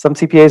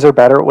CPAs are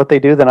better at what they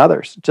do than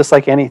others, just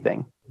like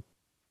anything.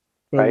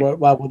 Right?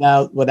 Well,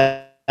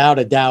 without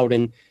a doubt,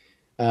 and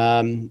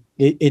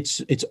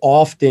it's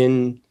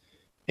often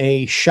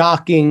a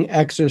shocking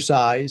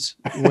exercise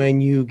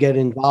when you get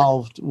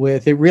involved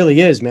with. It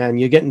really is, man.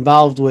 You get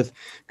involved with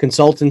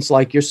consultants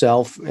like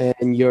yourself,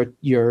 and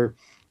you're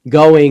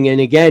going, and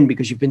again,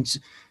 because you've been.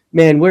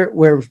 Man,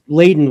 we're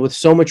laden with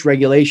so much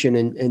regulation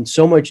and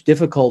so much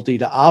difficulty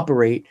to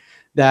operate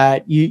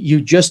that you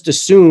just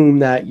assume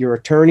that your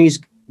attorneys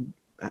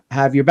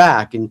have your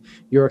back and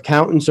your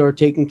accountants are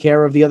taking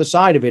care of the other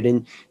side of it.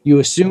 And you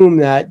assume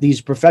that these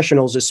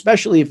professionals,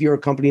 especially if you're a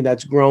company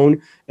that's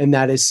grown and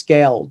that is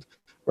scaled,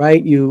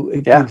 right?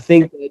 You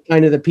think that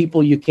kind of the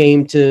people you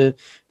came to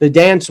the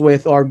dance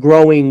with are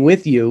growing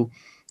with you.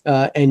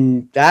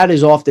 And that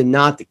is often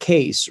not the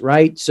case,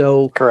 right?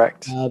 So,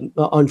 correct.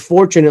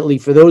 Unfortunately,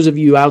 for those of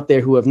you out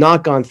there who have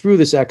not gone through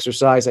this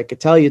exercise, I could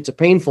tell you it's a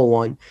painful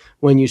one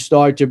when you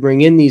start to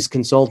bring in these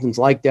consultants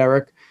like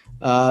Derek,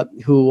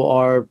 who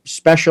are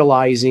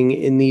specializing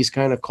in these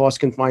kind of cost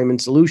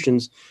confinement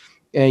solutions.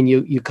 And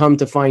you come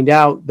to find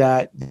out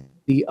that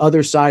the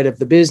other side of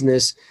the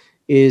business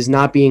is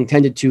not being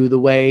tended to the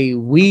way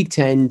we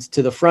tend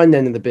to the front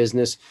end of the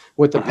business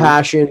with the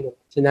passion,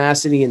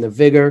 tenacity, and the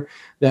vigor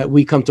that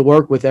we come to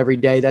work with every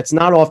day. That's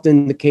not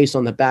often the case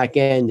on the back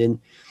end. And,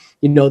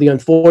 the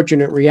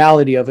unfortunate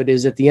reality of it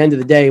is at the end of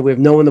the day, we have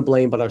no one to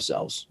blame but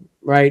ourselves,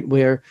 right?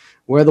 We're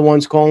the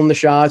ones calling the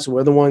shots.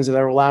 We're the ones that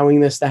are allowing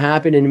this to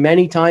happen. And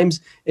many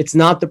times it's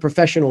not the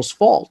professional's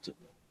fault.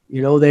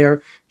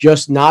 They're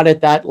just not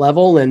at that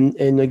level.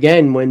 And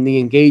again, when the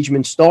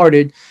engagement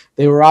started,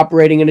 they were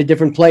operating in a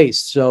different place.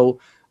 So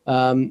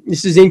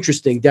this is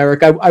interesting,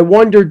 Derek. I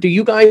wonder, do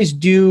you guys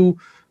do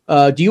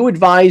you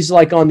advise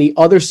like on the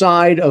other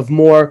side of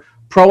more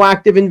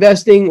proactive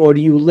investing, or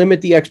do you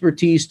limit the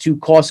expertise to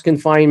cost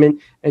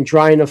confinement and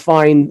trying to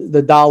find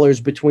the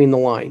dollars between the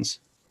lines?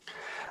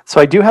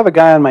 So I do have a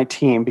guy on my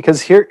team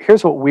because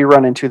here's what we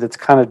run into that's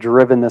kind of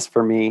driven this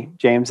for me,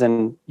 James,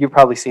 and you've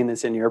probably seen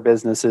this in your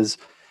business is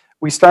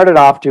we started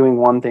off doing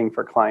one thing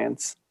for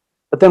clients,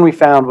 but then we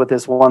found with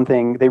this one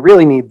thing, they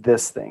really need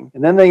this thing,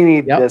 and then they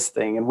need this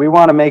thing, and we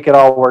want to make it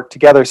all work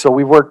together. So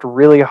we worked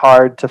really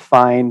hard to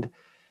find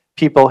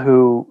people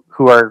who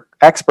are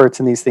experts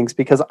in these things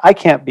because I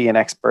can't be an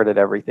expert at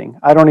everything.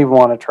 I don't even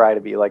want to try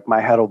to be, like my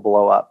head will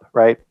blow up,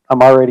 right?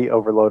 I'm already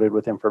overloaded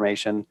with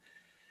information.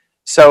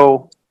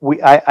 So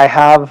I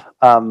have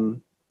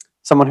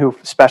someone who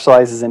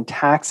specializes in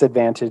tax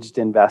advantaged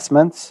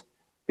investments,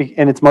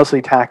 and it's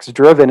mostly tax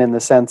driven in the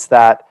sense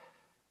that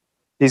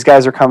these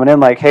guys are coming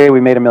in like, hey,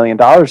 we made $1 million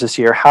this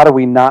year. How do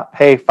we not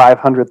pay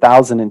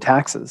 $500,000 in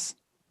taxes?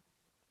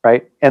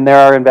 right? And there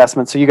are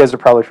investments. So you guys are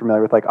probably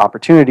familiar with like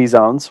opportunity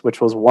zones, which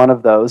was one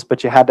of those,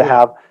 but you had to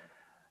have,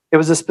 it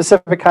was a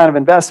specific kind of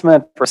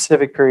investment for a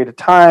specific period of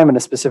time and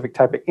a specific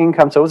type of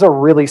income. So it was a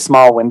really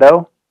small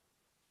window.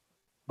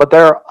 But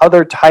there are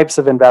other types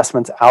of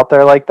investments out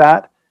there like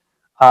that,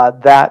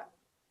 that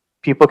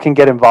people can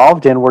get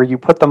involved in, where you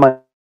put the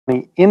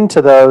money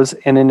into those.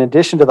 And in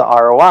addition to the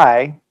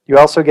ROI, you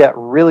also get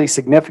really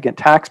significant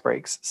tax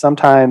breaks,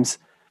 sometimes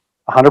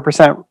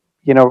 100%,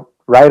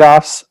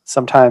 write-offs,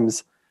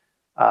 sometimes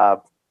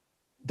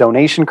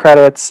donation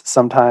credits,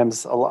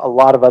 sometimes a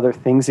lot of other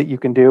things that you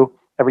can do.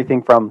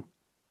 Everything from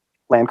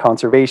land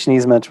conservation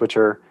easements, which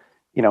are,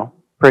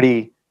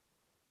 the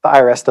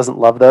IRS doesn't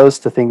love those,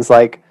 to things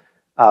like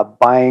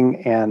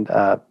buying and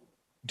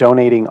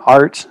donating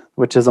art,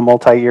 which is a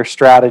multi-year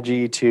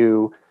strategy,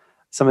 to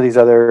some of these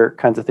other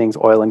kinds of things.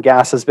 Oil and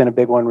gas has been a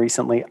big one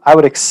recently. I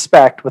would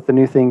expect with the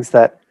new things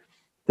that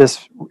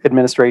this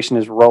administration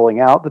is rolling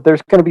out that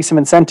there's going to be some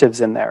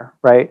incentives in there,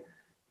 right?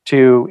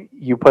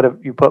 You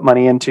put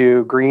money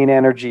into green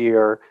energy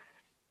or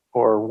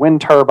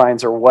wind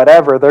turbines or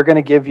whatever, they're going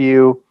to give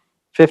you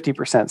 50%,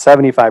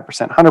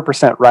 75%,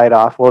 100%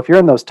 write-off. Well, if you're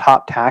in those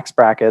top tax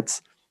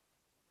brackets,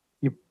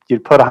 you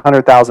put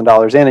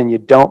 $100,000 in and you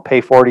don't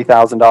pay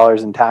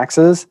 $40,000 in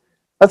taxes,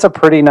 that's a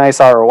pretty nice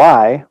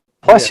ROI.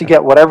 Plus you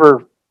get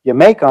whatever you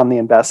make on the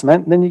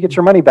investment, and then you get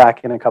your money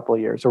back in a couple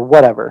of years or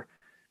whatever.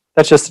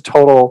 That's just a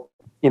total,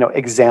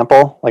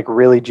 example, like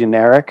really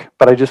generic,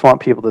 but I just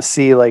want people to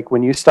see, like,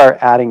 when you start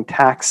adding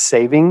tax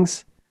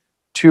savings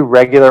to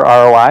regular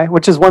ROI,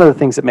 which is one of the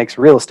things that makes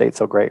real estate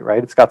so great,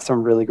 right? It's got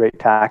some really great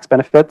tax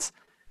benefits,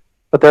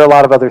 but there are a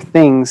lot of other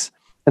things.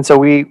 And so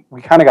we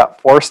kind of got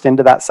forced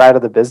into that side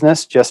of the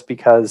business just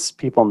because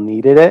people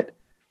needed it.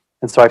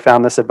 And so I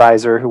found this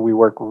advisor who we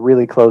work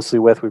really closely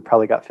with. We've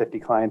probably got 50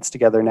 clients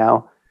together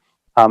now,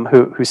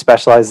 who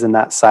specializes in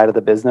that side of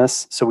the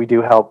business. So we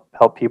do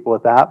help people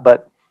with that.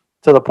 But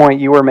to the point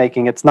you were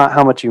making, it's not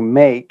how much you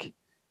make,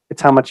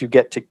 it's how much you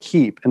get to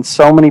keep. And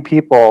so many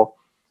people,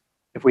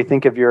 if we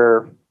think of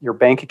your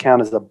bank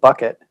account as a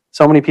bucket,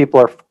 so many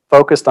people are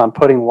focused on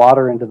putting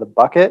water into the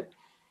bucket,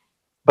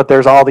 but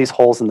there's all these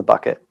holes in the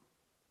bucket.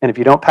 And if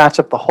you don't patch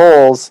up the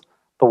holes,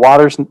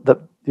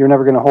 you're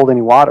never going to hold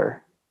any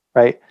water,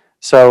 right?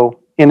 So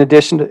in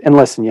addition to, and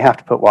listen, you have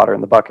to put water in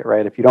the bucket,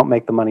 right? If you don't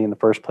make the money in the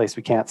first place,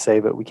 we can't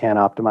save it, we can't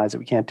optimize it,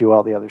 we can't do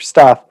all the other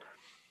stuff.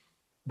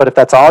 But if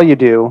that's all you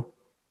do,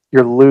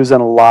 you're losing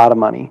a lot of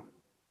money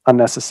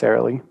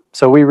unnecessarily.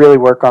 So we really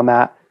work on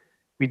that.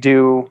 We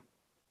do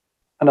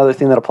another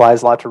thing that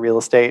applies a lot to real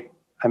estate.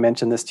 I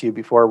mentioned this to you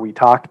before we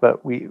talked,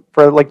 but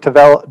for like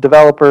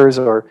developers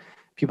or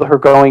people who are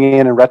going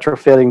in and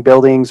retrofitting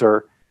buildings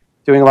or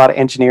doing a lot of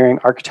engineering,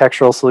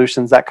 architectural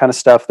solutions, that kind of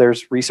stuff,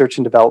 there's research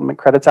and development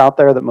credits out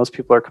there that most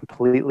people are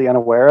completely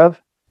unaware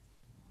of.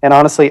 And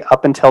honestly,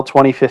 up until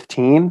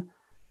 2015,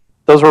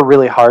 those were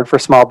really hard for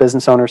small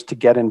business owners to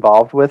get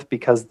involved with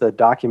because the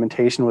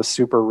documentation was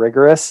super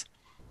rigorous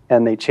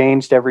and they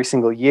changed every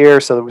single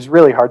year. So it was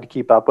really hard to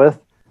keep up with.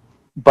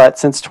 But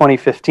since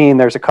 2015,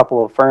 there's a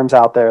couple of firms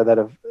out there that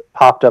have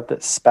popped up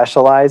that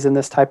specialize in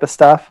this type of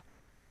stuff.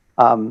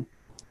 And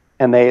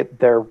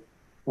they're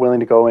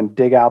willing to go and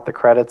dig out the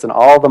credits and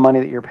all the money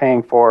that you're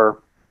paying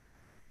for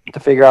to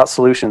figure out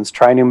solutions,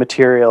 try new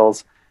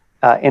materials,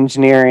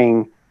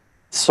 engineering,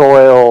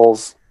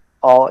 soils,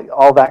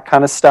 all that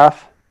kind of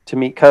stuff to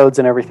meet codes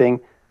and everything.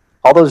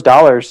 All those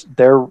dollars,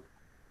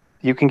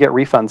 you can get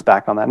refunds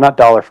back on that. Not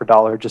dollar for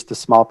dollar, just a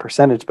small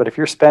percentage. But if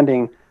you're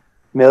spending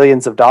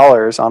millions of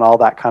dollars on all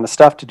that kind of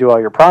stuff to do all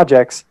your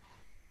projects,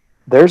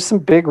 there's some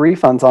big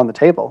refunds on the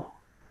table.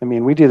 I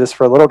mean, we do this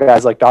for little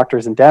guys like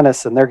doctors and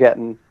dentists, and they're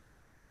getting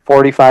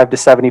 $45,000 to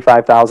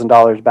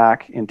 $75,000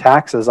 back in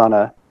taxes on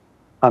a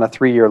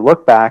 3-year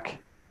look back.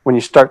 When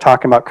you start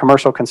talking about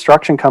commercial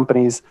construction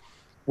companies,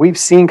 we've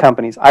seen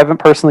companies. I haven't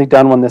personally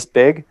done one this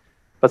big,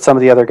 but some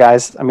of the other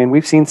guys, I mean,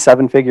 we've seen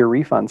 7-figure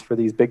refunds for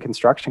these big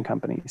construction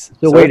companies.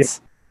 So wait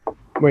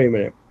a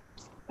minute.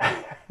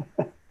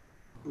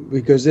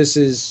 Because this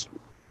is,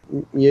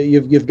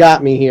 you've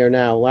got me here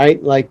now,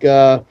 right? Like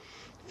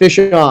fish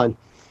on.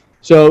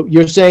 So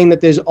you're saying that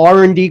there's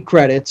R&D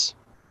credits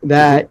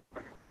that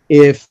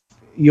if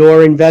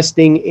you're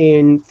investing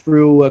in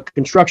through a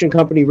construction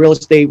company, real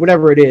estate,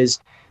 whatever it is,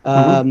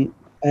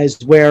 as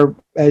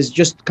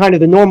just kind of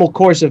the normal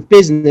course of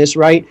business,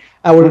 right?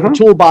 Our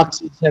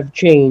toolboxes have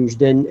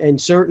changed, and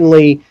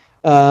certainly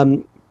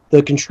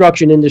the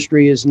construction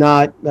industry is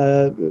not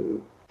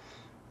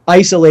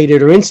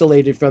isolated or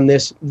insulated from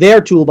this.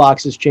 Their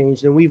toolbox has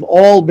changed, and we've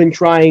all been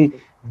trying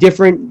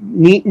different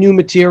neat new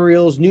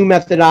materials, new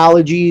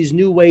methodologies,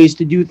 new ways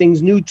to do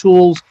things, new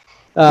tools.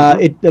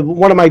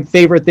 One of my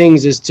favorite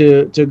things is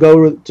to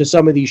go to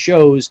some of these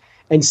shows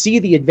and see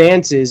the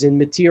advances in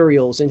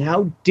materials and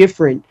how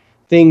different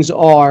things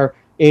are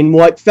in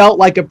what felt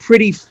like a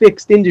pretty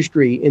fixed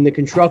industry in the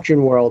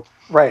construction world.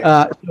 Right.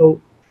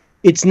 So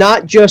it's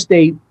not just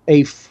a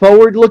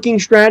forward-looking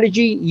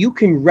strategy. You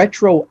can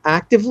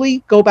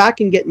retroactively go back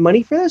and get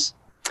money for this?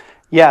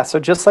 Yeah, so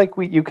just like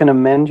you can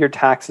amend your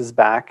taxes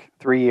back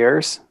 3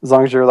 years, as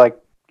long as you're like,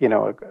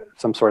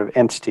 some sort of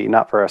entity,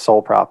 not for a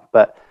sole prop,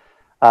 but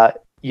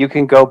you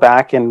can go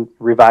back and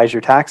revise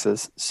your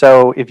taxes.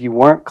 So if you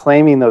weren't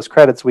claiming those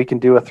credits, we can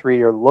do a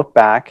 3-year look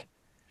back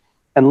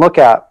and look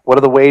at what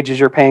are the wages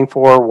you're paying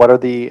for, what are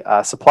the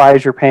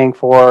supplies you're paying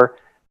for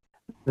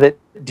that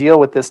deal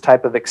with this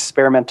type of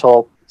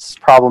experimental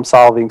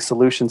problem-solving,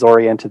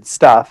 solutions-oriented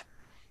stuff.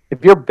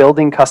 If you're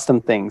building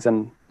custom things,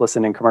 and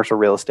listen, in commercial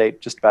real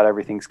estate, just about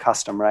everything's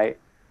custom, right?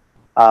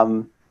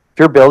 If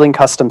you're building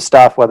custom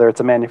stuff, whether it's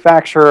a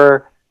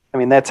manufacturer, I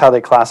mean, that's how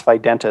they classify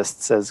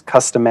dentists, as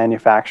custom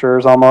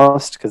manufacturers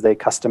almost, because they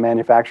custom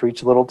manufacture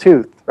each little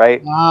tooth,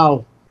 right?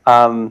 Wow.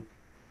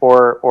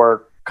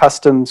 Or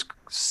custom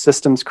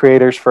systems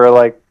creators for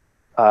like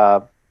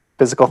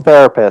physical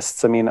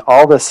therapists. I mean,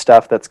 all this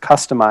stuff that's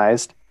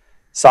customized,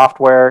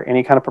 software,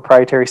 any kind of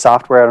proprietary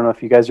software. I don't know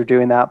if you guys are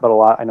doing that, but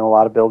I know a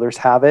lot of builders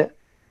have it.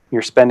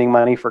 You're spending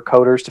money for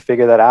coders to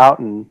figure that out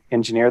and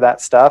engineer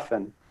that stuff,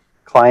 and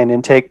client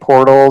intake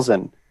portals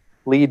and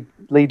lead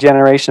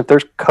generation. If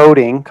there's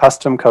coding,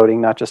 custom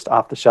coding, not just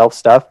off the shelf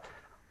stuff,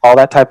 all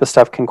that type of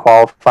stuff can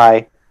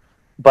qualify.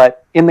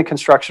 But in the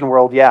construction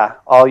world, yeah,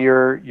 all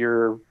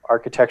your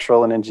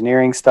architectural and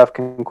engineering stuff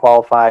can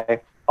qualify.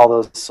 All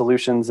those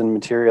solutions and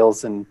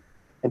materials and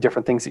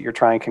different things that you're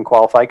trying can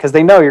qualify, because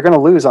they know you're going to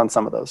lose on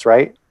some of those,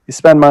 right? You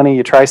spend money,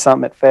 you try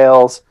something, it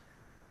fails.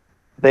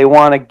 They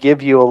want to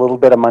give you a little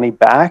bit of money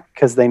back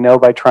because they know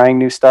by trying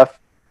new stuff,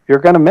 you're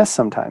going to miss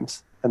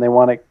sometimes. And they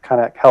want to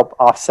kind of help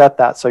offset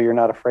that so you're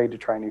not afraid to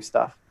try new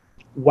stuff.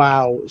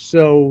 Wow.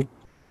 So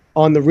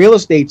on the real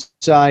estate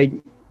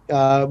side,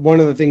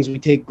 one of the things we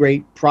take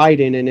great pride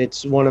in, and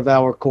it's one of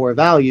our core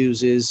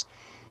values, is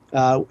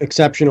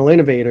exceptional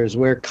innovators.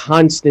 We're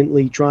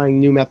constantly trying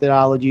new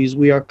methodologies.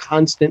 We are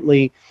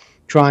constantly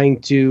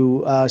trying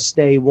to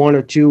stay 1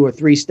 or 2 or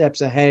 3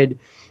 steps ahead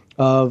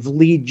of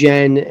lead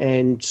gen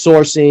and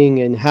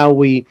sourcing, and how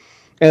we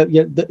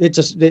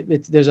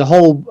there's a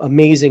whole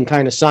amazing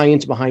kind of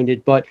science behind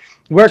it, but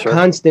we're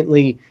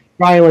constantly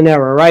trial and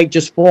error, right?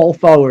 Just fall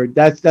forward.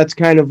 That's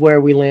kind of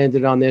where we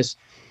landed on this.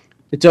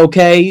 It's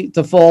okay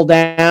to fall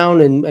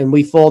down, and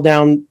we fall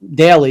down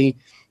daily.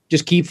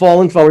 Just keep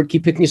falling forward,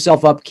 keep picking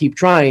yourself up, keep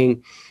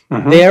trying.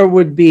 There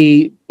would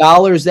be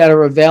dollars that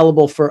are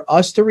available for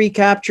us to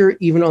recapture,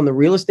 even on the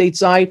real estate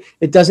side.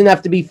 It doesn't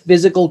have to be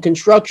physical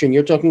construction.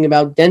 You're talking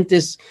about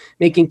dentists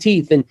making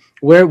teeth, and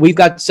where we've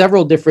got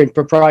several different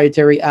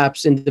proprietary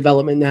apps in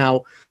development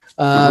now.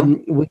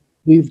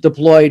 We've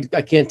deployed,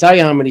 I can't tell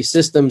you how many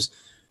systems.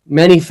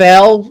 Many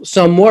fail,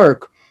 some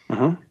work.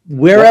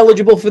 We're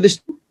eligible for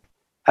this.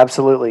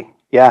 Absolutely.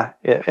 Yeah.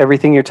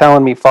 Everything you're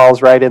telling me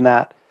falls right in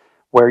that,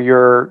 where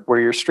you're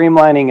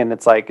streamlining, and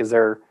it's like, is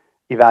there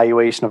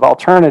evaluation of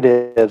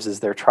alternatives?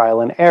 Is there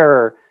trial and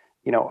error?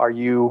 Are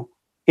you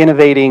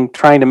innovating,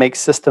 trying to make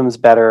systems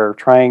better,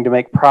 trying to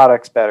make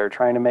products better,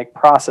 trying to make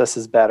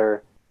processes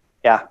better?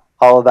 Yeah,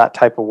 all of that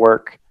type of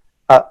work.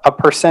 A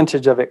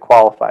percentage of it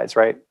qualifies,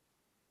 right?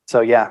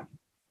 So, yeah.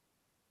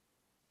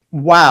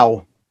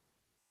 Wow.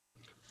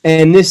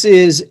 And this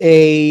is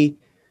a,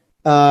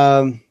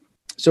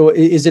 so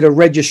is it a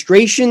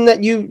registration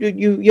that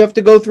you have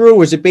to go through,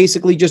 or is it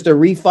basically just a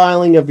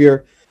refiling of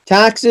your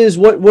taxes?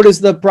 What does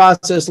the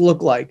process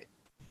look like?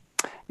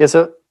 Yeah,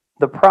 so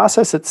the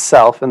process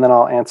itself, and then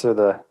I'll answer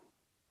the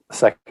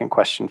second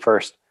question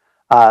first.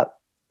 The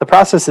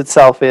process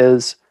itself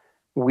is,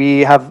 we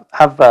have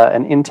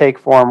an intake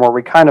form where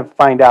we kind of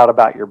find out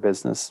about your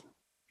business.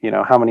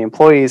 How many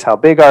employees, how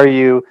big are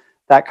you,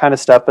 that kind of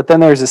stuff. But then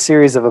there's a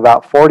series of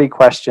about 40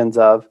 questions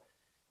of,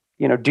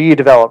 do you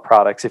develop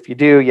products? If you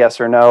do, yes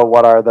or no,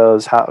 what are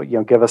those? How,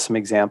 give us some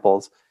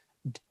examples.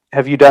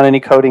 Have you done any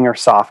coding or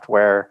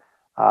software?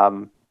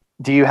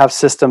 Do you have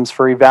systems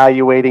for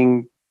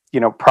evaluating,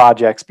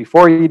 projects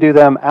before you do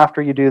them,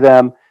 after you do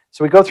them?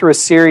 So we go through a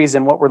series,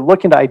 and what we're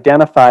looking to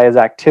identify is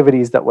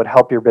activities that would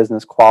help your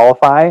business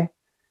qualify.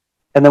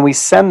 And then we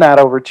send that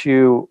over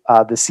to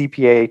the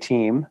CPA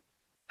team,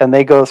 and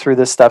they go through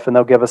this stuff, and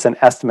they'll give us an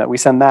estimate. We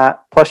send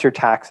that plus your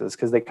taxes,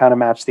 because they kind of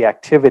match the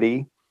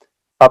activity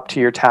up to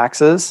your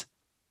taxes.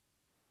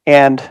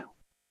 And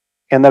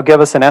they'll give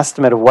us an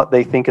estimate of what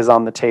they think is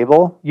on the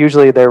table.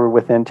 Usually they're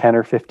within 10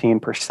 or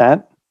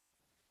 15%.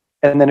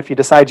 And then if you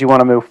decide you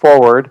want to move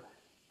forward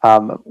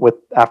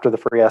after the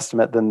free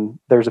estimate, then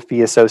there's a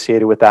fee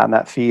associated with that. And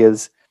that fee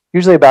is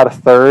usually about a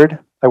third.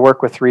 I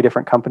work with 3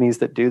 different companies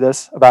that do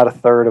this, about a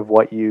third of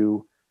what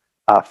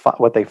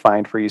what they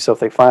find for you. So if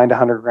they find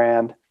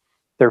 $100,000,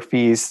 their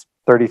fees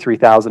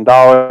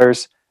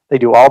 $33,000. They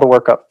do all the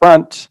work up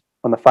front.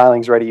 When the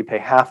filing's ready, you pay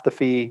half the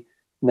fee.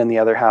 And then the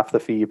other half of the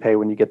fee you pay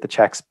when you get the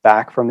checks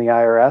back from the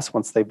IRS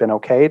once they've been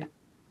okayed.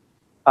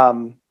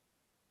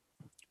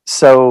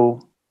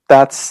 So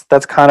that's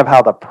kind of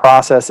how the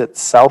process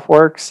itself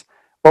works.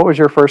 What was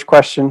your first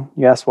question?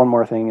 You asked one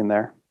more thing in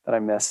there that I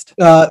missed.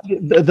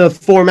 The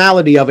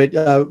formality of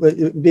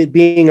it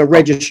being a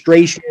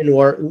registration,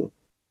 or.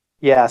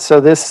 Yeah. So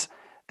this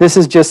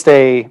is just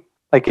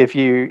like if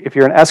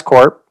you're an S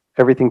corp,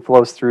 everything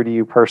flows through to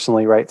you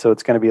personally, right? So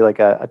it's going to be like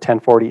a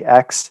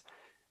 1040X.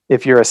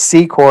 If you're a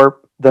C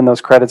Corp, then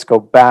those credits go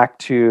back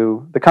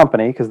to the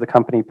company because the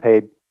company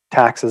paid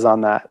taxes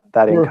on that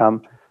Sure.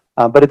 income.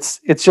 But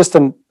it's just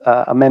an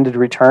amended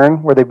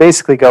return where they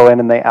basically go in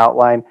and they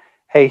outline,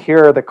 hey,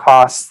 here are the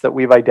costs that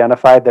we've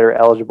identified that are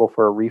eligible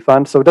for a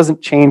refund. So it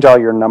doesn't change all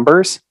your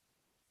numbers.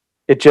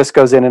 It just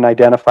goes in and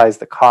identifies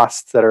the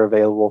costs that are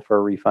available for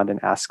a refund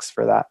and asks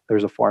for that.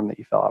 There's a form that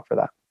you fill out for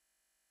that.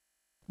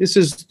 This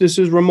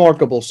is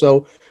remarkable.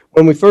 So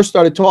when we first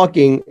started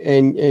talking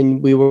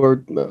and we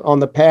were on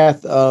the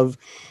path of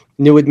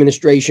new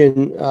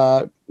administration,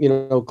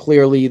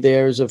 clearly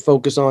there's a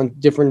focus on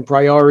different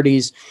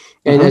priorities,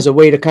 and as a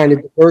way to kind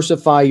of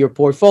diversify your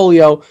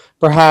portfolio,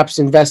 perhaps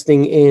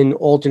investing in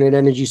alternate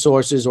energy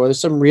sources, or there's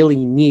some really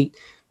neat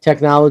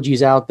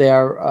technologies out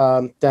there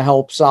to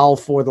help solve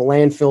for the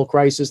landfill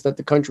crisis that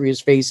the country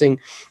is facing.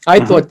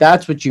 I thought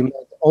that's what you meant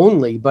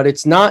only, but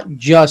it's not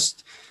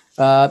just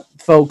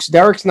folks.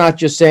 Derek's not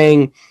just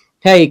saying,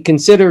 hey,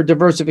 consider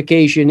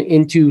diversification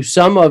into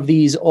some of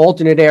these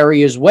alternate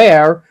areas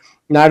where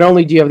not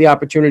only do you have the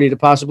opportunity to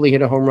possibly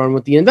hit a home run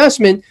with the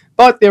investment,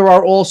 but there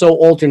are also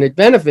alternate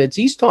benefits.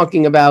 He's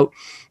talking about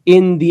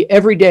in the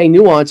everyday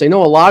nuance. I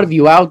know a lot of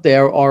you out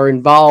there are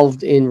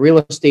involved in real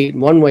estate in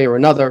one way or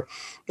another.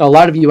 A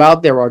lot of you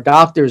out there are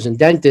doctors and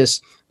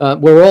dentists.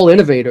 We're all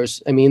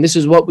innovators. I mean, this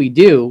is what we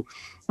do.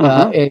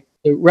 And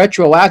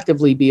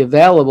retroactively be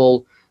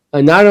available.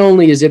 Not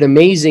only is it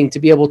amazing to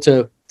be able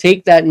to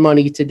take that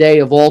money today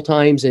of all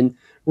times and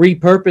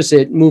repurpose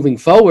it moving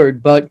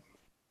forward, but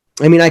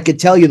I mean, I could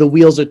tell you the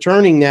wheels are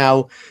turning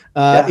now.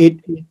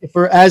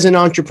 As an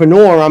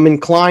entrepreneur, I'm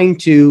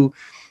inclined to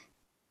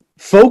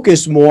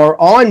focus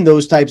more on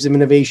those types of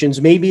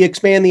innovations, maybe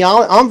expand the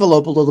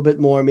envelope a little bit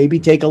more, maybe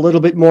take a little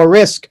bit more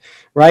risk,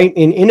 right,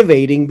 in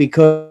innovating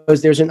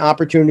because there's an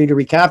opportunity to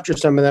recapture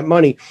some of that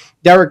money.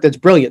 Derek, that's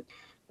brilliant.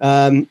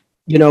 I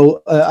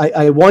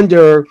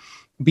wonder,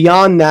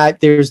 beyond that,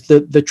 there's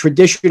the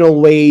traditional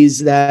ways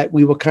that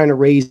we were kind of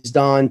raised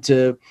on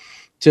to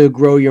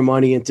grow your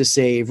money and to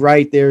save,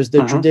 right? There's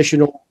the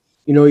traditional,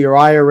 your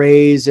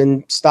IRAs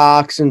and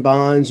stocks and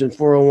bonds and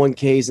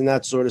 401ks and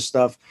that sort of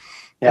stuff.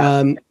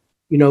 Yeah.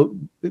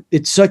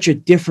 It's such a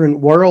different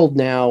world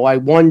now. I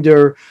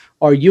wonder,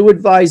 are you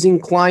advising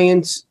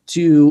clients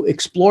to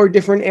explore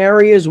different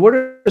areas? What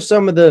are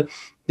some of the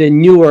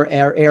newer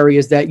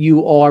areas that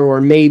you are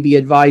or may be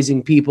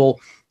advising people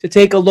to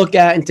take a look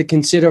at and to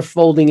consider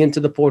folding into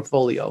the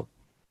portfolio?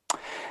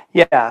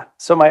 Yeah.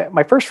 So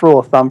my first rule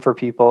of thumb for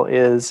people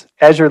is,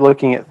 as you're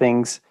looking at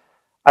things,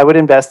 I would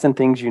invest in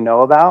things you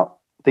know about,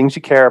 things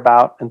you care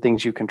about, and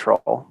things you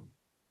control,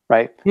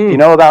 right? If you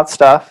know about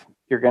stuff,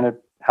 you're going to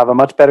have a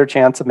much better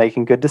chance of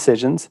making good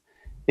decisions.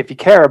 If you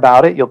care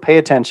about it, you'll pay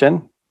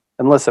attention.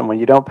 And listen, when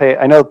you don't pay,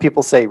 I know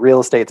people say real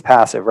estate's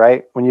passive,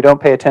 right? When you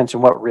don't pay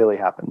attention, what really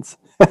happens?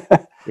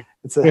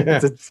 It's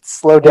a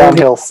slow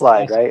downhill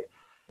slide, right?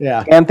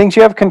 Yeah. And things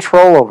you have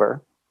control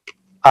over.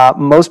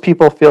 Most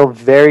people feel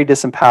very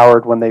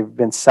disempowered when they've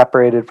been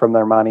separated from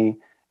their money.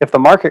 If the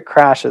market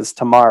crashes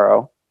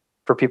tomorrow,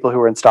 for people who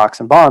are in stocks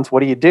and bonds,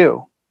 what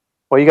do?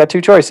 Well, you got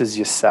two choices.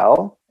 You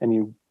sell and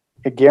you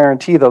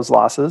guarantee those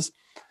losses,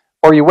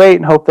 or you wait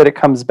and hope that it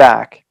comes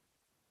back.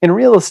 In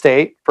real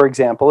estate, for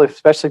example,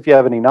 especially if you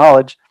have any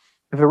knowledge,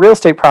 if a real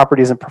estate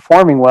property isn't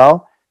performing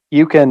well,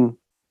 you can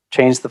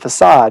change the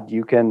facade,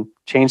 you can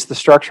change the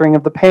structuring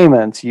of the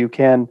payments, you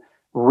can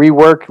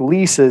rework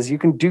leases, you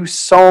can do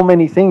so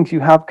many things. You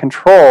have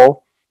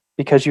control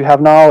because you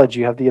have knowledge,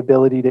 you have the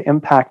ability to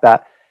impact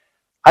that.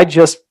 I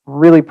just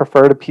really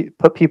prefer to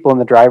put people in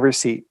the driver's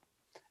seat.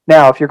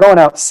 Now, if you're going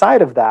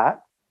outside of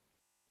that,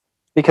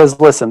 because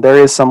listen,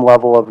 there is some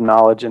level of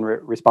knowledge and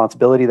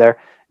responsibility there.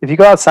 If you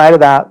go outside of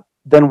that,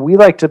 then we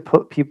like to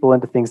put people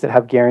into things that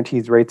have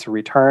guaranteed rates of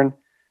return.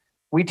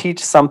 We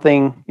teach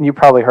something, and you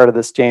probably heard of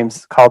this,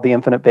 James, called the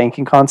infinite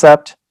banking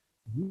concept.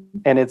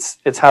 And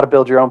it's how to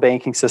build your own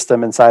banking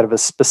system inside of a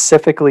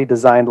specifically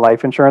designed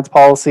life insurance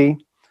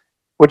policy,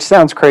 which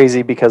sounds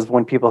crazy because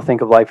when people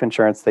think of life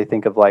insurance, they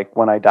think of like,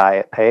 when I die,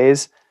 it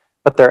pays.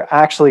 But they're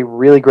actually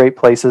really great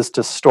places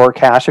to store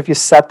cash if you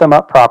set them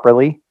up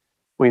properly.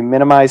 We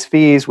minimize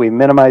fees, we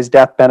minimize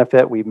death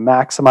benefit, we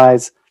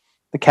maximize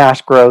the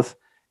cash growth.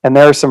 And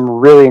there are some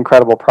really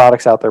incredible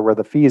products out there where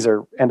the fees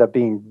end up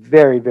being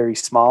very, very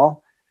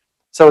small.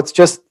 So it's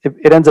just,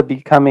 it ends up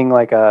becoming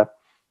like a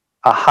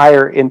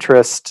higher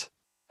interest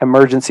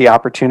emergency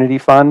opportunity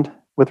fund.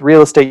 With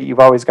real estate, you've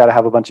always got to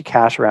have a bunch of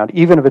cash around,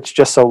 even if it's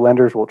just so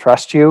lenders will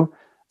trust you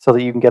so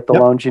that you can get the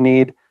loans you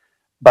need.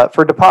 But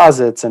for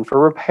deposits and for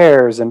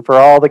repairs and for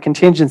all the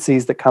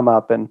contingencies that come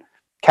up, and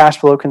cash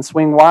flow can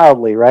swing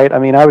wildly, right? I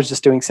mean, I was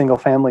just doing single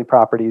family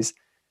properties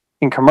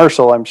in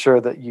commercial. I'm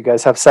sure that you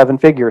guys have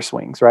 7-figure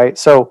swings, right?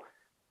 So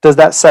does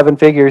that 7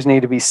 figures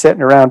need to be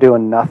sitting around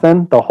doing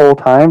nothing the whole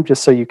time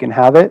just so you can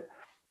have it?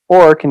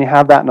 Or can you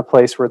have that in a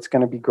place where it's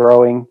going to be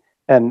growing?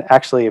 And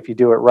actually, if you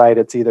do it right,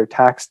 it's either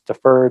tax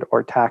deferred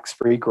or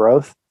tax-free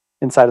growth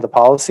inside of the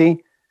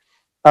policy.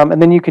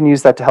 And then you can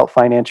use that to help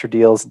finance your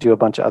deals, do a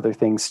bunch of other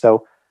things.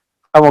 So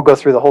I won't go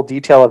through the whole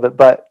detail of it,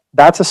 but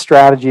that's a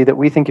strategy that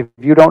we think if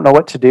you don't know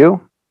what to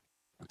do,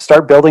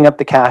 start building up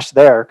the cash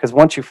there. Because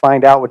once you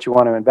find out what you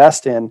want to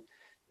invest in,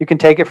 you can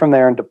take it from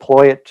there and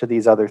deploy it to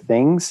these other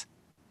things.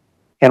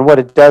 And what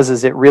it does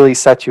is it really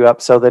sets you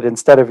up so that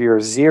instead of your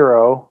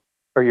zero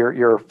or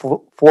your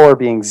floor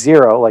being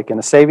zero, like in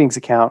a savings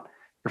account,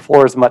 your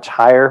floor is much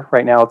higher.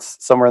 Right now, it's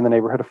somewhere in the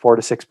neighborhood of 4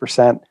 to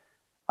 6%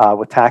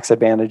 with tax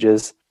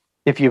advantages.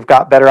 If you've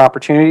got better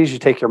opportunities, you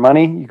take your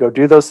money, you go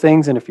do those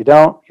things, and if you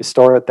don't, you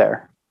store it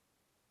there.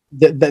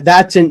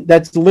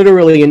 That's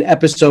literally an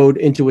episode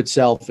into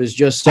itself. Is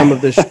just some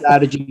of the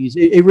strategies.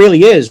 It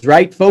really is,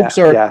 right? Folks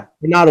are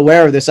not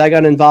aware of this. I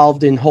got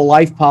involved in whole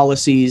life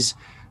policies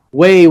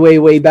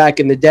way back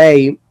in the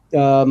day.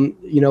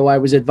 I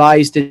was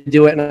advised to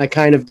do it, and I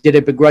kind of did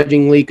it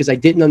begrudgingly because I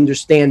didn't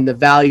understand the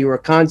value or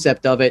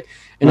concept of it.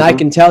 And I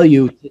can tell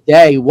you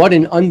today what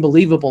an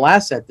unbelievable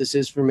asset this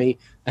is for me.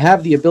 I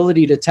have the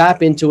ability to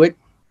tap into it,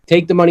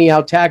 take the money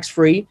out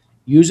tax-free,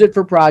 use it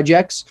for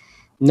projects,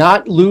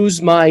 not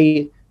lose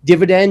my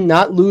dividend,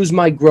 not lose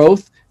my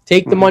growth,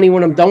 take the money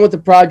when I'm done with the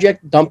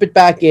project, dump it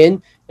back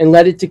in, and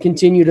let it to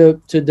continue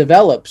to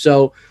develop.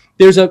 So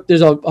there's a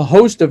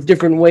host of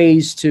different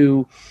ways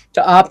to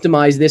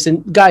optimize this.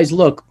 And guys,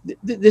 look,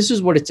 this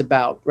is what it's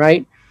about,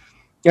 right?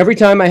 Every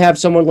time I have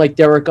someone like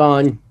Derek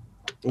on,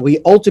 we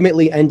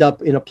ultimately end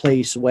up in a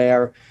place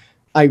where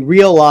I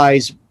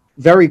realize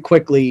very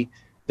quickly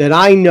that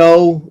I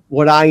know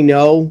what I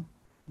know.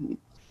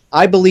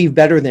 I believe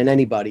better than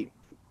anybody.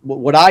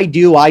 What I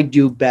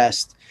do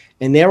best.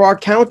 And there are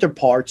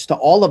counterparts to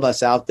all of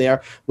us out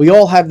there. We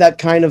all have that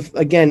kind of,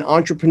 again,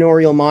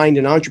 entrepreneurial mind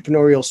and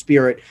entrepreneurial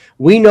spirit.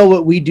 We know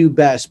what we do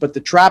best, but the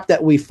trap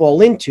that we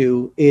fall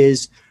into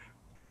is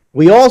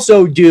we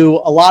also do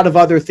a lot of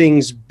other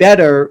things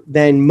better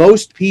than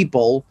most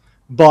people,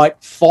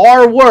 but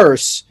far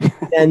worse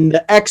than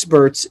the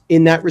experts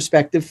in that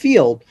respective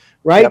field,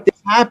 right? Yep.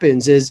 This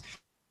happens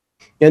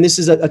and this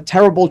is a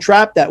terrible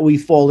trap that we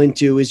fall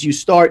into, is you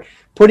start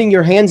putting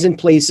your hands in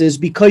places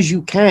because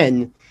you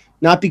can,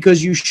 not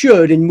because you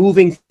should, and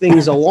moving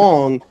things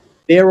along.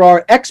 There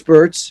are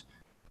experts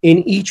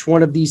in each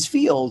one of these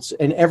fields.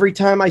 And every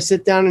time I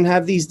sit down and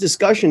have these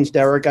discussions,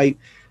 Derek, I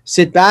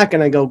sit back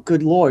and I go,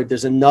 good Lord,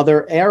 there's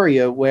another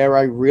area where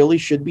I really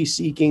should be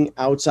seeking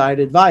outside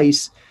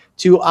advice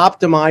to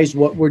optimize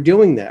what we're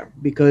doing there.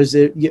 Because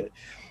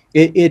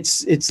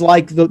it's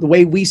like the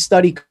way we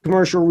study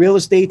commercial real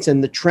estate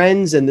and the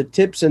trends and the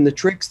tips and the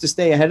tricks to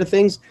stay ahead of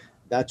things.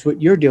 That's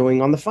what you're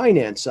doing on the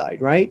finance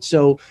side, right?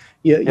 So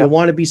you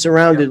want to be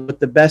surrounded with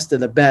the best of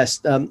the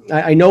best.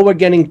 I know we're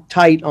getting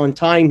tight on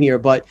time here,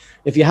 but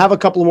if you have a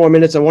couple of more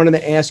minutes, I wanted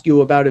to ask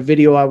you about a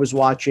video I was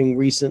watching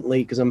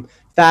recently because I'm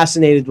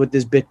fascinated with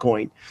this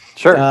Bitcoin.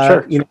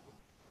 Sure.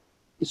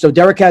 So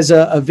Derek has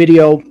a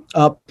video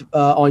up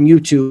on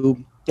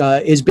YouTube.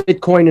 Is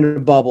Bitcoin in a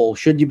bubble?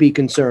 Should you be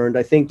concerned?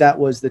 I think that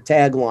was the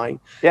tagline.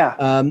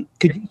 Yeah.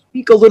 Could you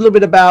speak a little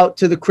bit about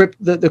the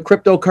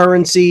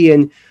cryptocurrency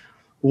and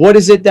what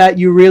is it that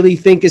you really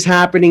think is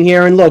happening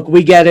here? And look,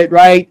 we get it,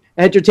 right?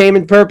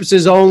 Entertainment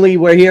purposes only.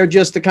 We're here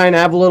just to kind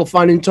of have a little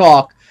fun and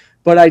talk.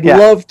 But I'd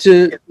love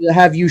to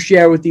have you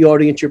share with the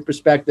audience your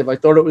perspective. I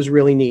thought it was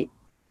really neat.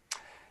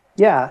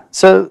 Yeah.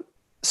 So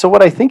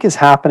what I think is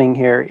happening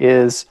here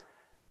is,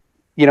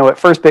 at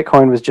first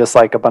Bitcoin was just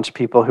like a bunch of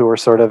people who were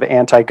sort of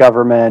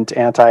anti-government,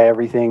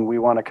 anti-everything. We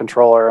want to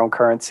control our own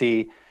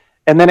currency.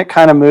 And then it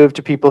kind of moved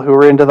to people who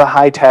were into the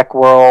high-tech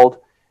world.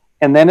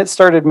 And then it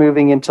started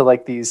moving into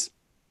like these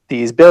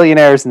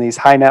billionaires and these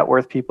high net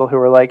worth people who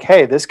are like,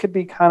 hey, this could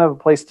be kind of a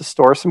place to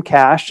store some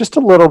cash, just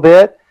a little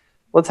bit.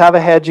 Let's have a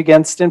hedge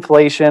against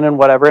inflation and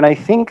whatever. And I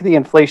think the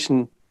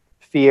inflation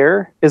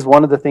fear is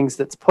one of the things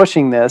that's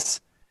pushing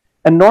this.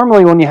 And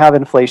normally when you have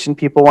inflation,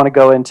 people want to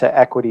go into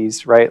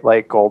equities, right?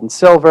 Like gold and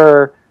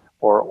silver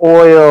or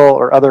oil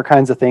or other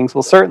kinds of things.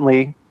 Well,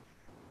 certainly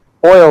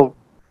oil,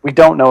 we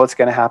don't know what's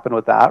going to happen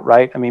with that,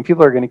 right? I mean,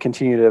 people are going to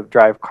continue to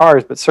drive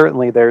cars, but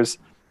certainly there's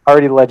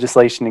already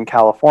legislation in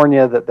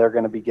California that they're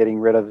going to be getting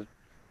rid of,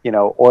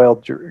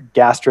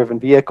 gas-driven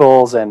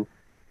vehicles, and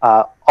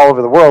all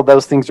over the world,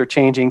 those things are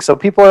changing. So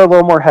people are a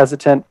little more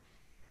hesitant.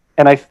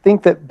 And I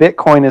think that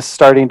Bitcoin is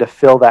starting to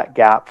fill that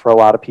gap for a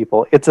lot of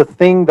people. It's a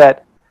thing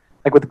that,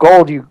 like with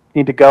gold, you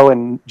need to go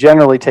and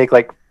generally take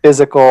like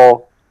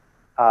physical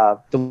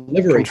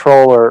delivery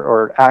control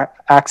or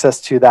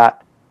access to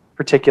that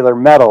particular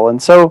metal.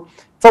 And so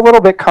it's a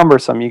little bit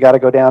cumbersome. You got to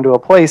go down to a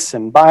place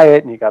and buy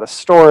it, and you got to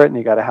store it, and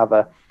you got to have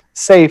a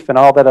safe and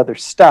all that other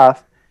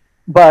stuff.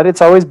 But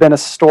it's always been a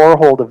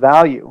storehold of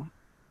value.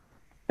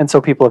 And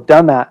so people have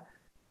done that.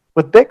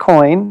 With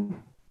Bitcoin,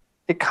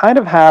 it kind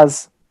of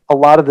has a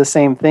lot of the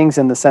same things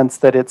in the sense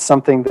that it's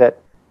something that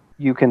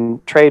you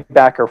can trade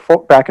back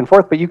and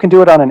forth, but you can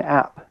do it on an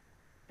app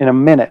in a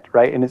minute,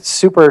 right? And it's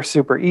super,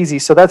 super easy.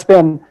 So that's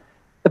been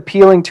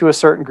appealing to a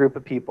certain group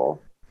of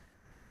people.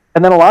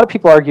 And then a lot of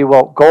people argue,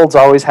 well, gold's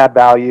always had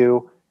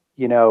value.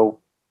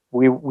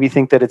 We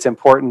think that it's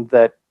important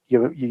that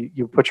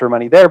you put your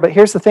money there. But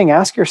here's the thing,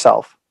 ask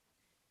yourself,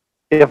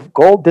 if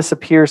gold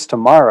disappears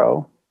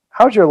tomorrow,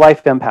 how's your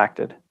life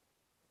impacted?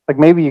 Like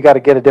maybe you got to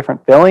get a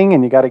different filling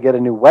and you got to get a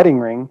new wedding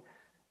ring.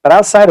 But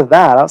outside of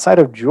that, outside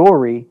of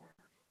jewelry,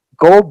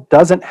 gold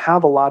doesn't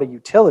have a lot of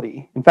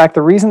utility. In fact,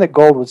 the reason that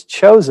gold was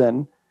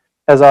chosen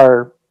as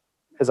our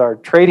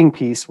trading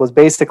piece was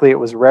basically it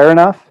was rare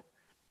enough.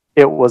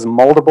 It was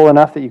moldable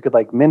enough that you could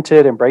like mint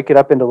it and break it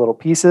up into little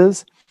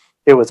pieces.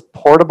 It was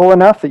portable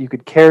enough that you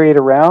could carry it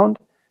around.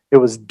 It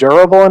was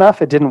durable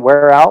enough. It didn't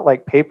wear out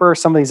like paper or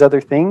some of these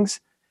other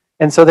things.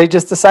 And so they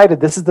just decided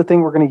this is the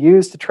thing we're going to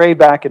use to trade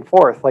back and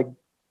forth. Like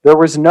there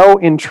was no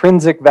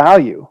intrinsic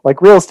value.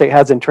 Like real estate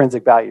has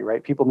intrinsic value,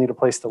 right? People need a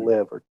place to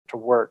live or to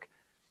work.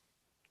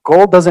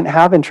 Gold doesn't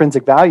have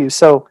intrinsic value.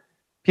 So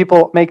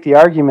people make the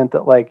argument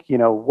that like, you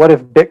know, what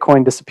if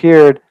Bitcoin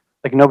disappeared?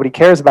 Like nobody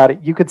cares about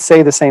it. You could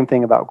say the same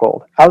thing about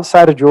gold.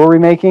 Outside of jewelry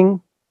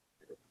making,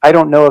 I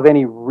don't know of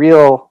any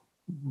real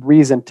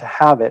reason to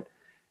have it.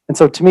 And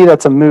so to me,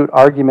 that's a moot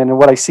argument. And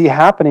what I see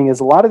happening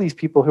is a lot of these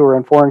people who are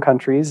in foreign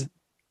countries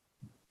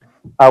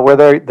where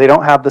they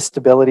don't have the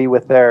stability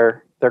with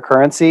their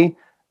currency,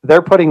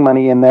 they're putting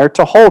money in there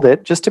to hold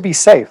it just to be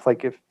safe.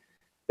 Like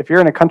if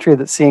you're in a country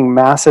that's seeing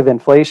massive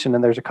inflation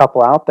and there's a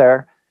couple out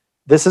there,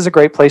 this is a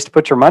great place to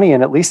put your money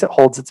in. At least it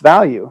holds its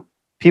value.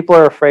 People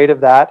are afraid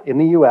of that in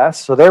the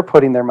US, so they're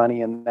putting their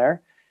money in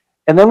there.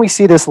 And then we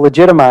see this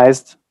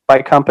legitimized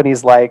by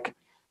companies like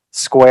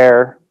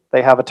Square.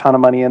 They have a ton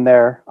of money in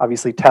there.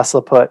 Obviously,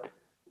 Tesla put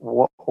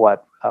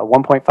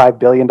 $1.5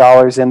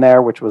 billion in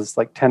there, which was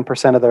like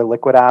 10% of their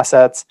liquid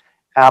assets.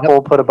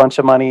 Apple put a bunch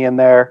of money in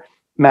there.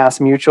 Mass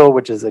Mutual,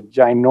 which is a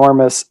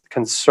ginormous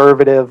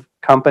conservative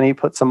company,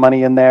 put some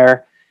money in there.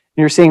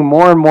 And you're seeing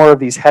more and more of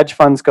these hedge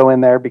funds go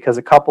in there because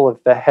a couple of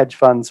the hedge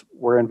funds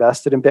were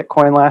invested in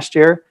Bitcoin last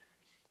year.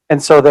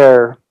 And so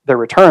their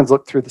returns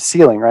look through the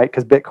ceiling, right?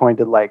 Because Bitcoin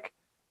did like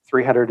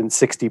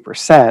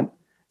 360%.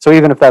 So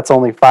even if that's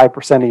only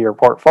 5% of your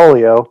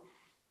portfolio,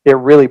 it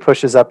really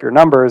pushes up your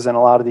numbers. And a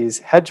lot of these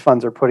hedge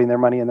funds are putting their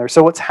money in there.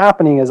 So what's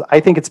happening is I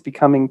think it's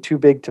becoming too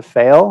big to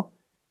fail.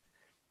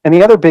 And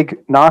the other big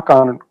knock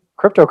on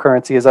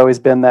cryptocurrency has always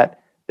been that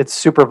it's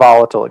super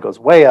volatile. It goes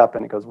way up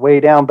and it goes way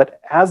down.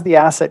 But as the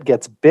asset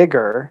gets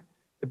bigger,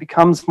 it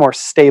becomes more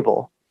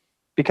stable.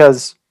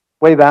 Because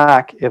way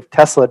back, if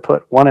Tesla had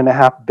put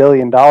 $1.5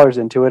 billion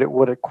into it, it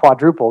would have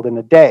quadrupled in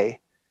a day,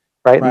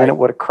 right? And then it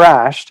would have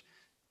crashed.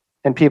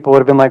 And people would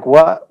have been like,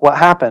 what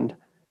happened?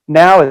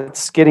 Now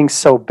it's getting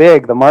so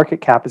big, the market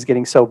cap is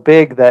getting so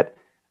big that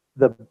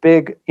the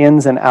big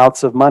ins and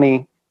outs of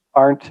money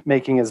aren't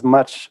making as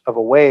much of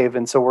a wave.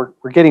 And so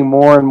we're getting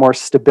more and more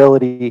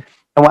stability.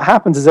 And what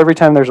happens is every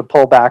time there's a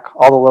pullback,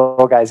 all the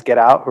little guys get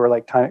out who are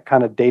like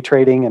kind of day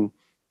trading and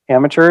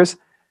amateurs.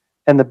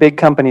 And the big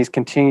companies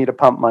continue to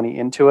pump money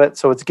into it.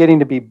 So it's getting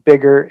to be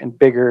bigger and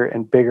bigger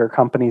and bigger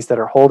companies that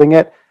are holding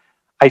it.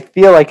 I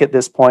feel like at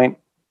this point,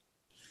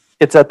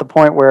 it's at the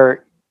point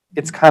where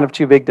it's kind of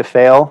too big to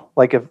fail.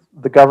 Like if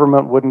the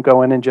government wouldn't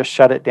go in and just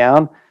shut it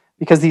down,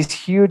 because these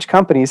huge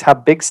companies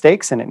have big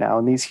stakes in it now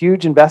and these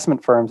huge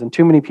investment firms, and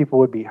too many people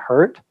would be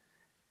hurt.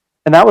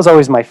 And that was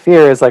always my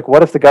fear, is like,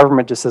 what if the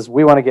government just says,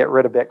 we want to get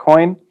rid of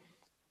Bitcoin?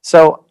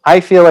 So I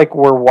feel like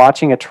we're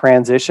watching a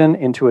transition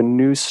into a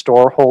new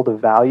storehold of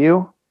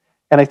value.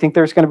 And I think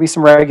there's going to be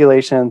some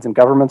regulations and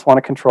governments want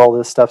to control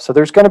this stuff. So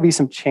there's going to be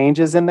some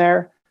changes in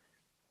there.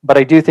 But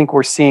I do think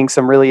we're seeing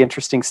some really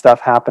interesting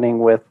stuff happening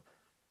with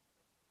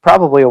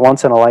probably a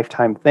once in a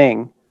lifetime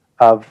thing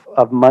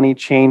of money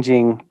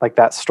changing, like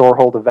that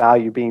storehold of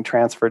value being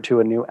transferred to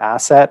a new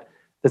asset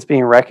that's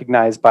being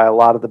recognized by a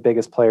lot of the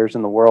biggest players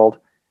in the world.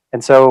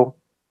 And so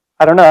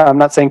I don't know, I'm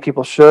not saying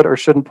people should or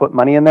shouldn't put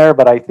money in there,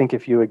 but I think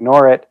if you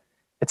ignore it,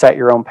 it's at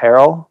your own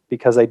peril,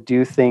 because I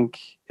do think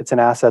it's an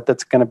asset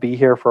that's going to be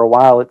here for a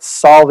while. It's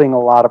solving a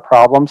lot of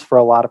problems for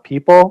a lot of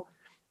people.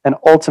 And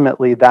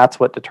ultimately, that's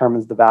what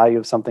determines the value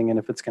of something and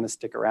if it's going to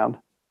stick around.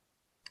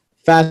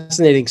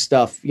 Fascinating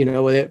stuff. You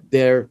know,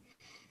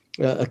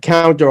 a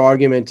counter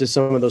argument to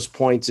some of those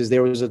points is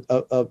there was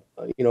a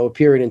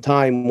period in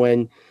time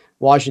when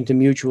Washington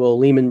Mutual,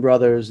 Lehman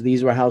Brothers,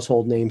 these were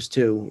household names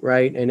too,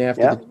 right? And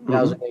after the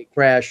 2008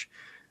 crash,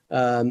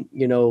 and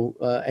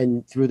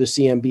through the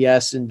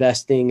CMBS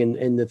investing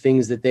and the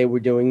things that they were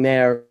doing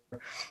there,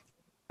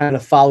 kind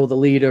of follow the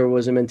leader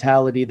was a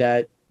mentality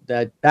that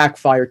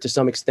backfired to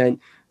some extent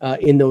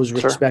in those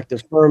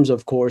respective firms,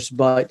 of course.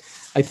 But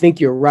I think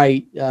you're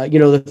right.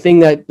 The thing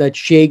that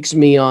shakes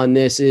me on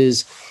this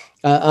is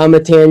I'm a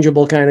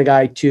tangible kind of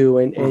guy too,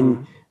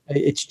 and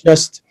it's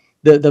just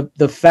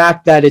the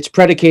fact that it's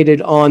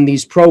predicated on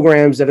these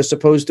programs that are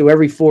supposed to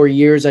every 4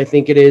 years, I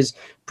think it is,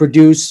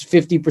 produce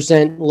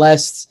 50%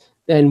 less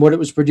than what it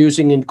was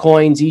producing in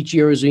coins each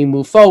year as we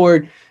move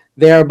forward,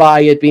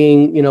 thereby it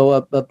being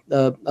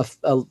a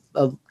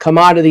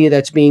commodity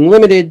that's being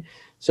limited.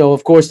 So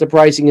of course the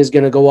pricing is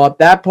going to go up.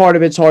 That part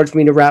of it's hard for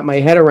me to wrap my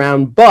head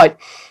around, but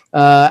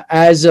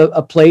as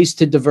a place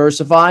to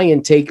diversify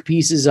and take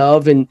pieces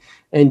of and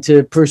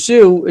to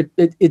pursue,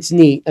 it's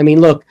neat. I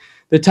mean, look,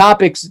 the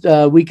topics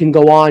we can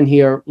go on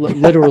here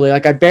literally,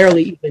 like I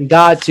barely even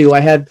got to. I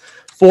had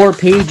 4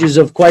 pages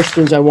of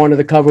questions I wanted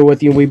to cover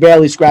with you. We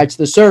barely scratched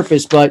the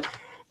surface, but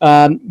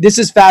this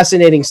is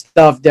fascinating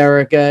stuff,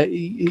 Derek.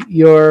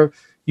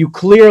 You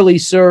clearly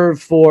serve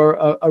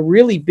for a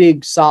really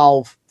big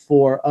solve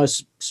for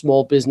us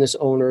small business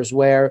owners,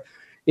 where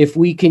if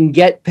we can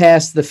get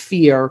past the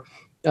fear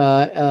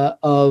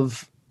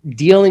of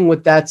dealing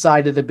with that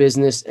side of the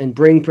business and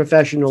bring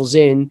professionals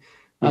in,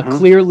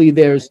 clearly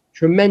there's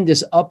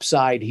tremendous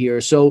upside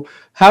here. So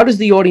how does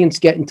the audience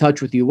get in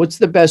touch with you? What's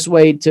the best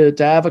way to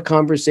have a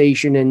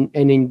conversation and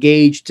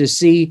engage to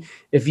see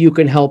if you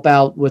can help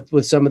out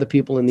with some of the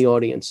people in the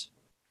audience?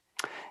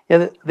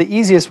 Yeah, the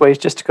easiest way is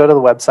just to go to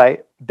the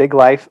website,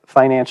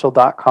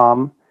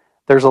 biglifefinancial.com.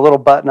 There's a little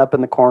button up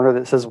in the corner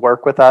that says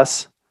work with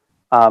us.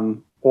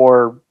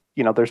 Or,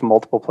 there's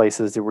multiple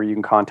places where you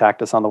can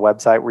contact us on the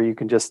website where you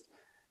can just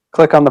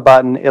click on the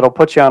button. It'll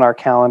put you on our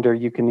calendar.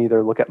 You can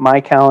either look at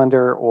my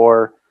calendar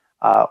or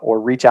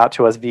reach out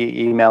to us via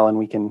email, and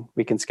we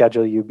can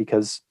schedule you,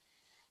 because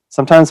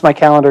sometimes my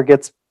calendar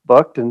gets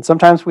booked and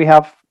sometimes we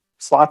have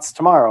slots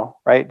tomorrow,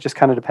 right? It just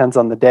kind of depends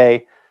on the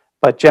day.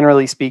 But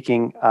generally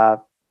speaking,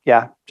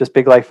 just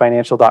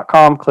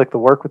biglifefinancial.com, click the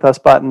work with us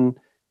button.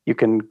 You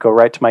can go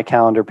right to my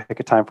calendar, pick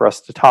a time for us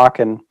to talk,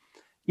 and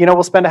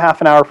we'll spend a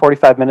half an hour,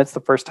 45 minutes the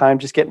first time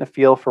just getting a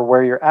feel for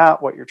where you're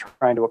at, what you're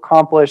trying to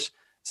accomplish,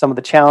 some of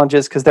the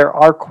challenges, because there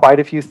are quite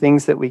a few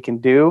things that we can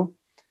do.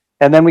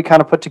 And then we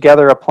kind of put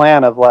together a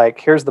plan of like,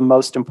 here's the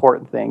most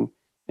important thing,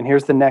 and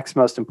here's the next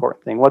most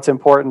important thing. What's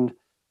important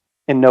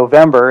in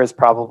November is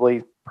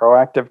probably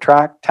proactive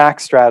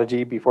tax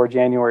strategy before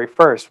January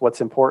 1st.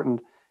 What's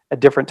important at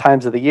different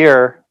times of the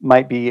year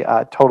might be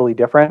totally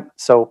different.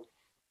 So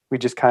we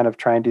just kind of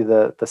try and do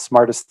the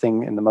smartest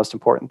thing and the most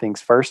important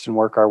things first and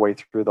work our way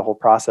through the whole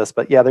process.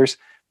 But yeah, there's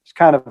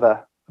kind of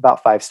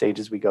about 5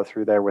 stages we go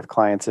through there with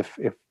clients if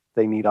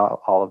they need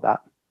all of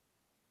that.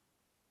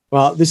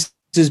 Well, this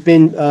has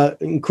been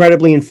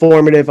incredibly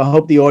informative. I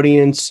hope the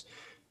audience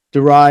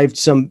derived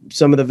some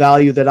of the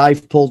value that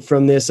I've pulled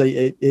from this.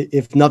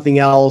 If nothing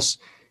else,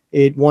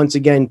 it once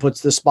again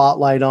puts the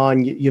spotlight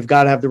on you've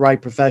got to have the right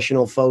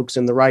professional folks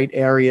in the right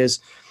areas.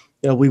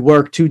 We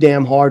work too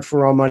damn hard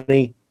for our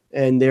money,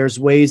 and there's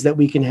ways that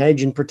we can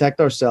hedge and protect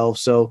ourselves.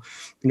 So,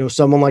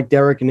 someone like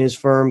Derek and his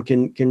firm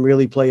can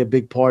really play a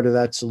big part of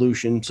that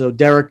solution. So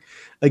Derek,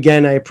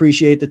 again, I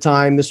appreciate the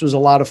time. This was a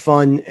lot of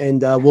fun,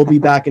 and we'll be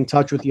back in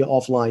touch with you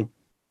offline.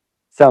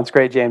 Sounds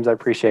great, James. I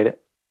appreciate it.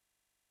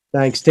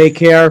 Thanks. Take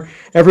care.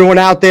 Everyone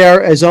out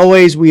there, as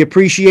always, we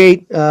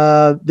appreciate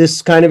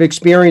this kind of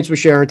experience we're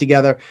sharing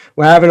together.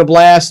 We're having a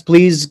blast.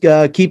 Please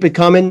keep it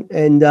coming,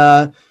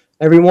 and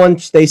everyone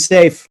stay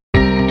safe.